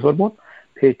ዩኒቨርሲቲ ከሶርቦን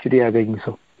ፒኤችዲ ያገኙ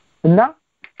ሰው እና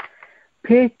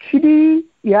ፒኤችዲ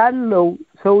ያለው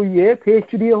ሰውዬ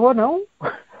ፒኤችዲ የሆነው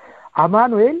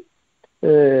አማኑኤል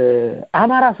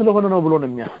አማራ ስለሆነ ነው ብሎ ነው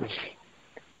የሚያስበው።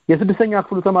 የ6ኛ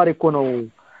ክፍሉ ተማሪ እኮ ነው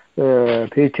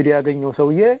ፒኤችዲ ያገኘው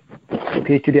ሰውዬ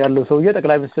ፒኤችዲ ያለው ሰውዬ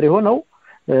ጠቅላይ ሚኒስትር የሆነው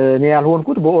እኔ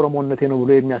ያልሆንኩት በኦሮሞነቴ ነው ብሎ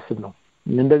የሚያስብ ነው።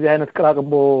 እንደዚህ አይነት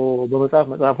ቅራቅንቦ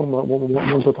በመጽሐፉን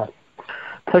ሞልቶታል።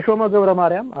 ተሾመ ገብረ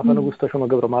ማርያም አፈንጉስ ተሾመ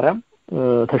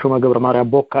ገብረ ማርያም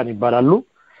ቦካን ይባላሉ።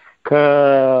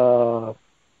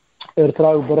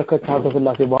 ከኤርትራው በረከት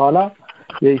ሀብተስላሴ በኋላ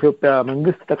የኢትዮጵያ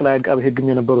መንግስት ጠቅላይ አቃቤ ሕግ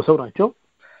የነበሩ ሰው ናቸው።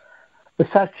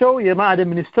 እሳቸው የማዕድን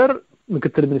ሚኒስትር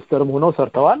ምክትል ሚኒስትርም ሆነው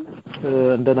ሰርተዋል።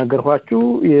 እንደነገርኳችሁ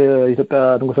የኢትዮጵያ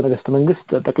ንጉሠ ነገስት መንግስት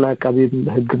ጠቅላይ አቃቤ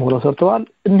ሕግ ሆነው ሰርተዋል።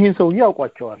 እነዚህ ሰው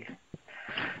ያውቋቸዋል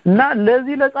እና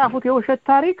ለዚህ ለጻፉት የውሸት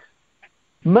ታሪክ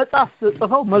መጽሐፍ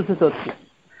ጽፈው መልስ ሰጡ።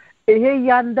 ይሄ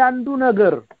ያንዳንዱ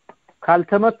ነገር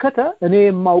ካልተመከተ እኔ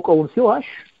የማውቀውን ሲዋሽ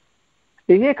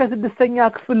ይሄ ከ6ኛ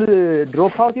ክፍል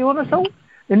ድሮፕ አውት የሆነ ሰው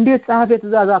እንዴት ጸሐፊ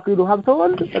ትእዛዝ አክሊሉ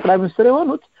ሀብተወልድ ጠቅላይ ሚኒስትር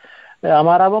የሆኑት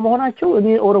አማራ በመሆናቸው እኔ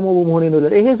ኦሮሞ በመሆኔ ነው?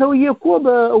 ይሄ ሰውዬ እኮ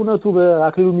በእውነቱ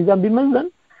በአክሊሉ ሚዛን ቢመዘን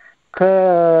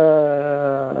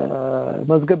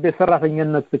ከመዝገብ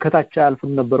የሰራተኝነት ከታች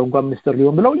አልፍም ነበር እንኳን ሚኒስትር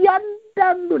ሊሆን ብለው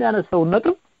ያንዳንዱን ያነሳው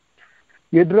ነጥብ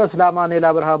የድረስ ለአማኑኤል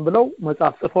አብርሃም ብለው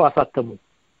መጽሐፍ ጽፈው አሳተሙ።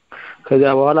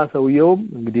 ከዚያ በኋላ ሰውየውም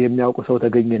እንግዲህ የሚያውቁ ሰው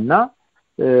ተገኘና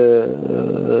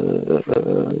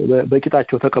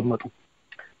በቂጣቸው ተቀመጡ።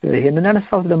 ይሄንን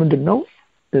ያነሳሁት ለምንድን ነው?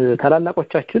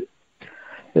 ታላላቆቻችን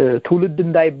ትውልድ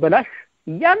እንዳይበላሽ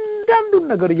ያንዳንዱን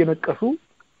ነገር እየነቀሱ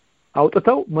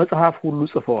አውጥተው መጽሐፍ ሁሉ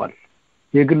ጽፈዋል።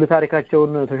 የግል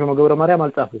ታሪካቸውን ተሾመ ገብረ ማርያም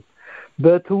አልጻፉ።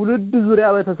 በትውልድ ዙሪያ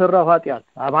በተሰራው ኃጢያት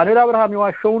አማኑኤል አብርሃም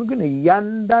የዋሸውን ግን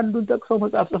ያንዳንዱን ጠቅሰው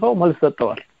መጽሐፍ ጽፈው መልስ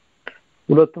ሰጥተዋል።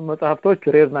 ሁለቱም መጽሐፍቶች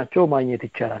ሬር ናቸው፣ ማግኘት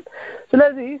ይቻላል።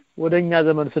 ስለዚህ ወደኛ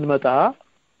ዘመን ስንመጣ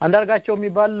አንዳርጋቸው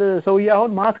የሚባል ሰውዬ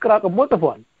አሁን ማስቀራቅሞ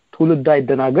ጽፏል። ትውልድ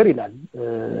አይደናገር ይላል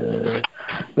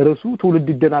ርዕሱ። ትውልድ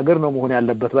ይደናገር ነው መሆን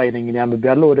ያለበት ባይነኝ ያምብ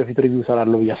ያለው ወደፊት ሪቪው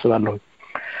ሰራለሁ ያስባለሁ።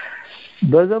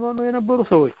 በዘመኑ የነበሩ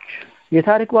ሰዎች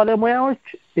የታሪክ ባለሙያዎች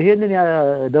ይሄንን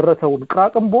ያደረተውን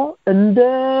ቅራቅምቦ እንደ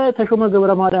ተሾመ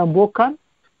ገብረ ማርያም ቦካን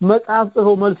መጽሐፍ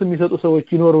ጽፈው መልስ የሚሰጡ ሰዎች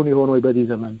ይኖሩን ይሆን ወይ በዚህ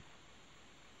ዘመን?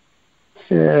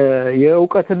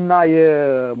 የእውቀትና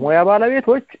የሙያ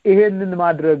ባለቤቶች ይሄንን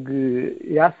ማድረግ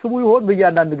ያስቡ ይሆን?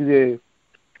 በእያንዳንዱ ጊዜ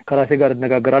ከራሴ ጋር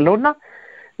እነጋገራለሁና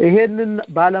ይሄንን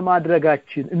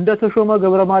ባለማድረጋችን እንደ ተሾመ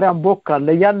ገብረ ማርያም ቦካን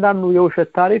ለእያንዳንዱ የውሸት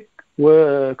ታሪክ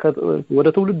ወደ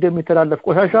ትውልድ የሚተላለፍ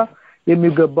ቆሻሻ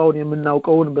የሚገባውን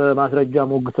የምናውቀውን በማስረጃ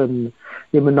ሞግተን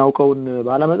የምናውቀውን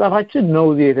ባለመጻፋችን ነው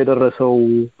እዚህ የተደረሰው።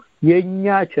 የኛ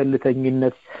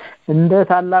ቸልተኝነት እንደ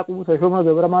ታላቁ ተሾመ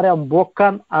ገብረ ማርያም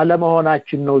ቦካን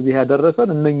አለመሆናችን ነው እዚህ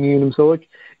ያደረሰን። እነኚህንም ሰዎች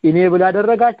ኢኔብል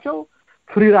ያደረጋቸው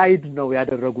ፍሪ ራይድ ነው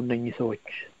ያደረጉ። እነኚህ ሰዎች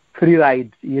ፍሪ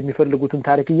ራይድ የሚፈልጉትን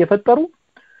ታሪክ እየፈጠሩ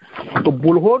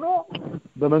ቅቡል ሆኖ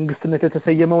በመንግስትነት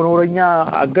የተሰየመው ነውረኛ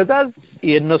አገዛዝ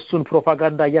የነሱን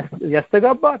ፕሮፓጋንዳ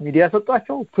ያስተጋባ ሚዲያ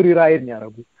ሰጣቸው ፍሪ ራይድ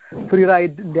ያደረጉ። ፍሪ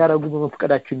ራይድ እንዲያደርጉ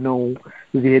በመፍቀዳችን ነው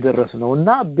እዚህ የደረስነው እና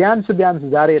ቢያንስ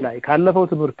ዛሬ ላይ ካለፈው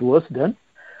ትምህርት ወስደን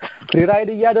ፍሪ ራይድ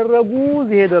እያደረጉ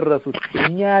እዚህ የደረሱት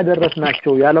እኛ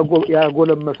ያደረስናቸው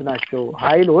ያጎለመስናቸው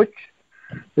ኃይሎች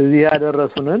እዚህ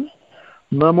ያደረሱንን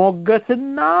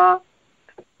መሞገትና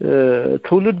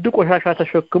ትውልድ ቆሻሻ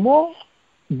ተሸክሞ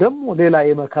ደግሞ ሌላ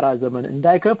የመከራ ዘመን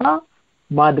እንዳይከፋ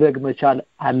ማድረግ መቻል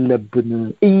አለብን።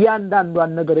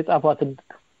 እያንዳንዷን ነገር የጻፏትን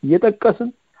እየጠቀስን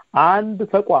አንድ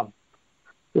ተቋም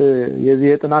የዚህ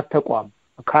የጥናት ተቋም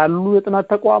ካሉ የጥናት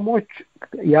ተቋሞች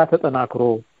ያ ተጠናክሮ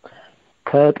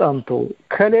ተጠንቶ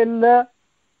ከሌለ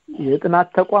የጥናት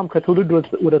ተቋም ከትውልድ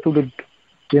ወደ ትውልድ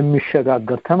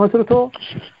የሚሸጋገር ተመስርቶ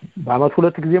በአመት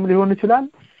 2 ጊዜም ሊሆን ይችላል፣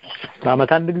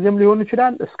 በአመት 1 ጊዜም ሊሆን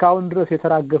ይችላል። እስካሁን ድረስ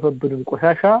የተራገፈብንን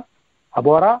ቆሻሻ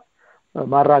አቧራ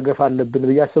ማራገፍ አለብን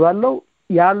ብዬ አስባለሁ።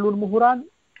 ያሉን ምሁራን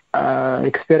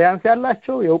ኤክስፒሪየንስ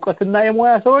ያላቸው የእውቀትና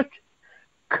የሙያ ሰዎች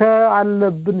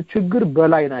ከአለብን ችግር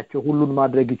በላይ ናቸው። ሁሉን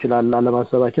ማድረግ ይችላል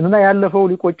አለማሰባችንና ያለፈው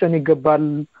ሊቆጨን ይገባል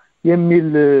የሚል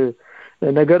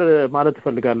ነገር ማለት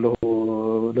ፈልጋለሁ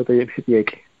ለጠየቅሽ ጥያቄ።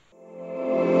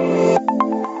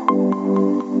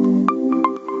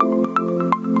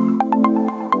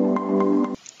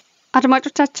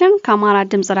 አድማጮቻችን ከአማራ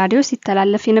ድምጽ ራዲዮ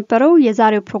ሲተላለፍ የነበረው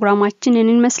የዛሬው ፕሮግራማችን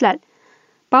ይመስላል።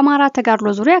 በአማራ ተጋድሎ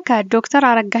ዙሪያ ከዶክተር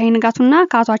አረጋኸኝ ንጋቱና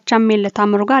ከአቶ አቻምየለህ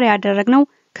ጋር ያደረግነው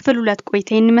ክፍል 2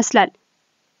 ቆይታን ይመስላል።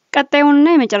 ቀጣዩንና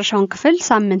የመጨረሻውን ክፍል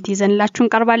ሳምንት ይዘንላችሁ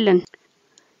እንቀርባለን።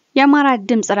 የአማራ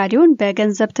ድምጽ ራዲዮን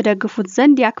በገንዘብ ተደግፉት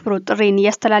ዘንድ የአክብሮት ጥሪን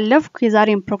እያስተላለፍኩ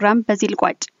የዛሬን ፕሮግራም በዚህ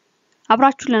ልቋጭ።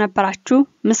 አብራችሁ ለነበራችሁ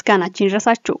ምስጋናችን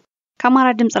ይድረሳችሁ። ከአማራ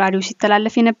ድምጽ ራዲዮ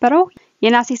ሲተላለፍ የነበረው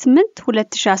የነሐሴ 8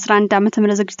 2011 ዓ.ም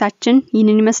ዝግጅታችን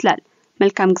ይህንን ይመስላል።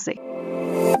 መልካም ጊዜ።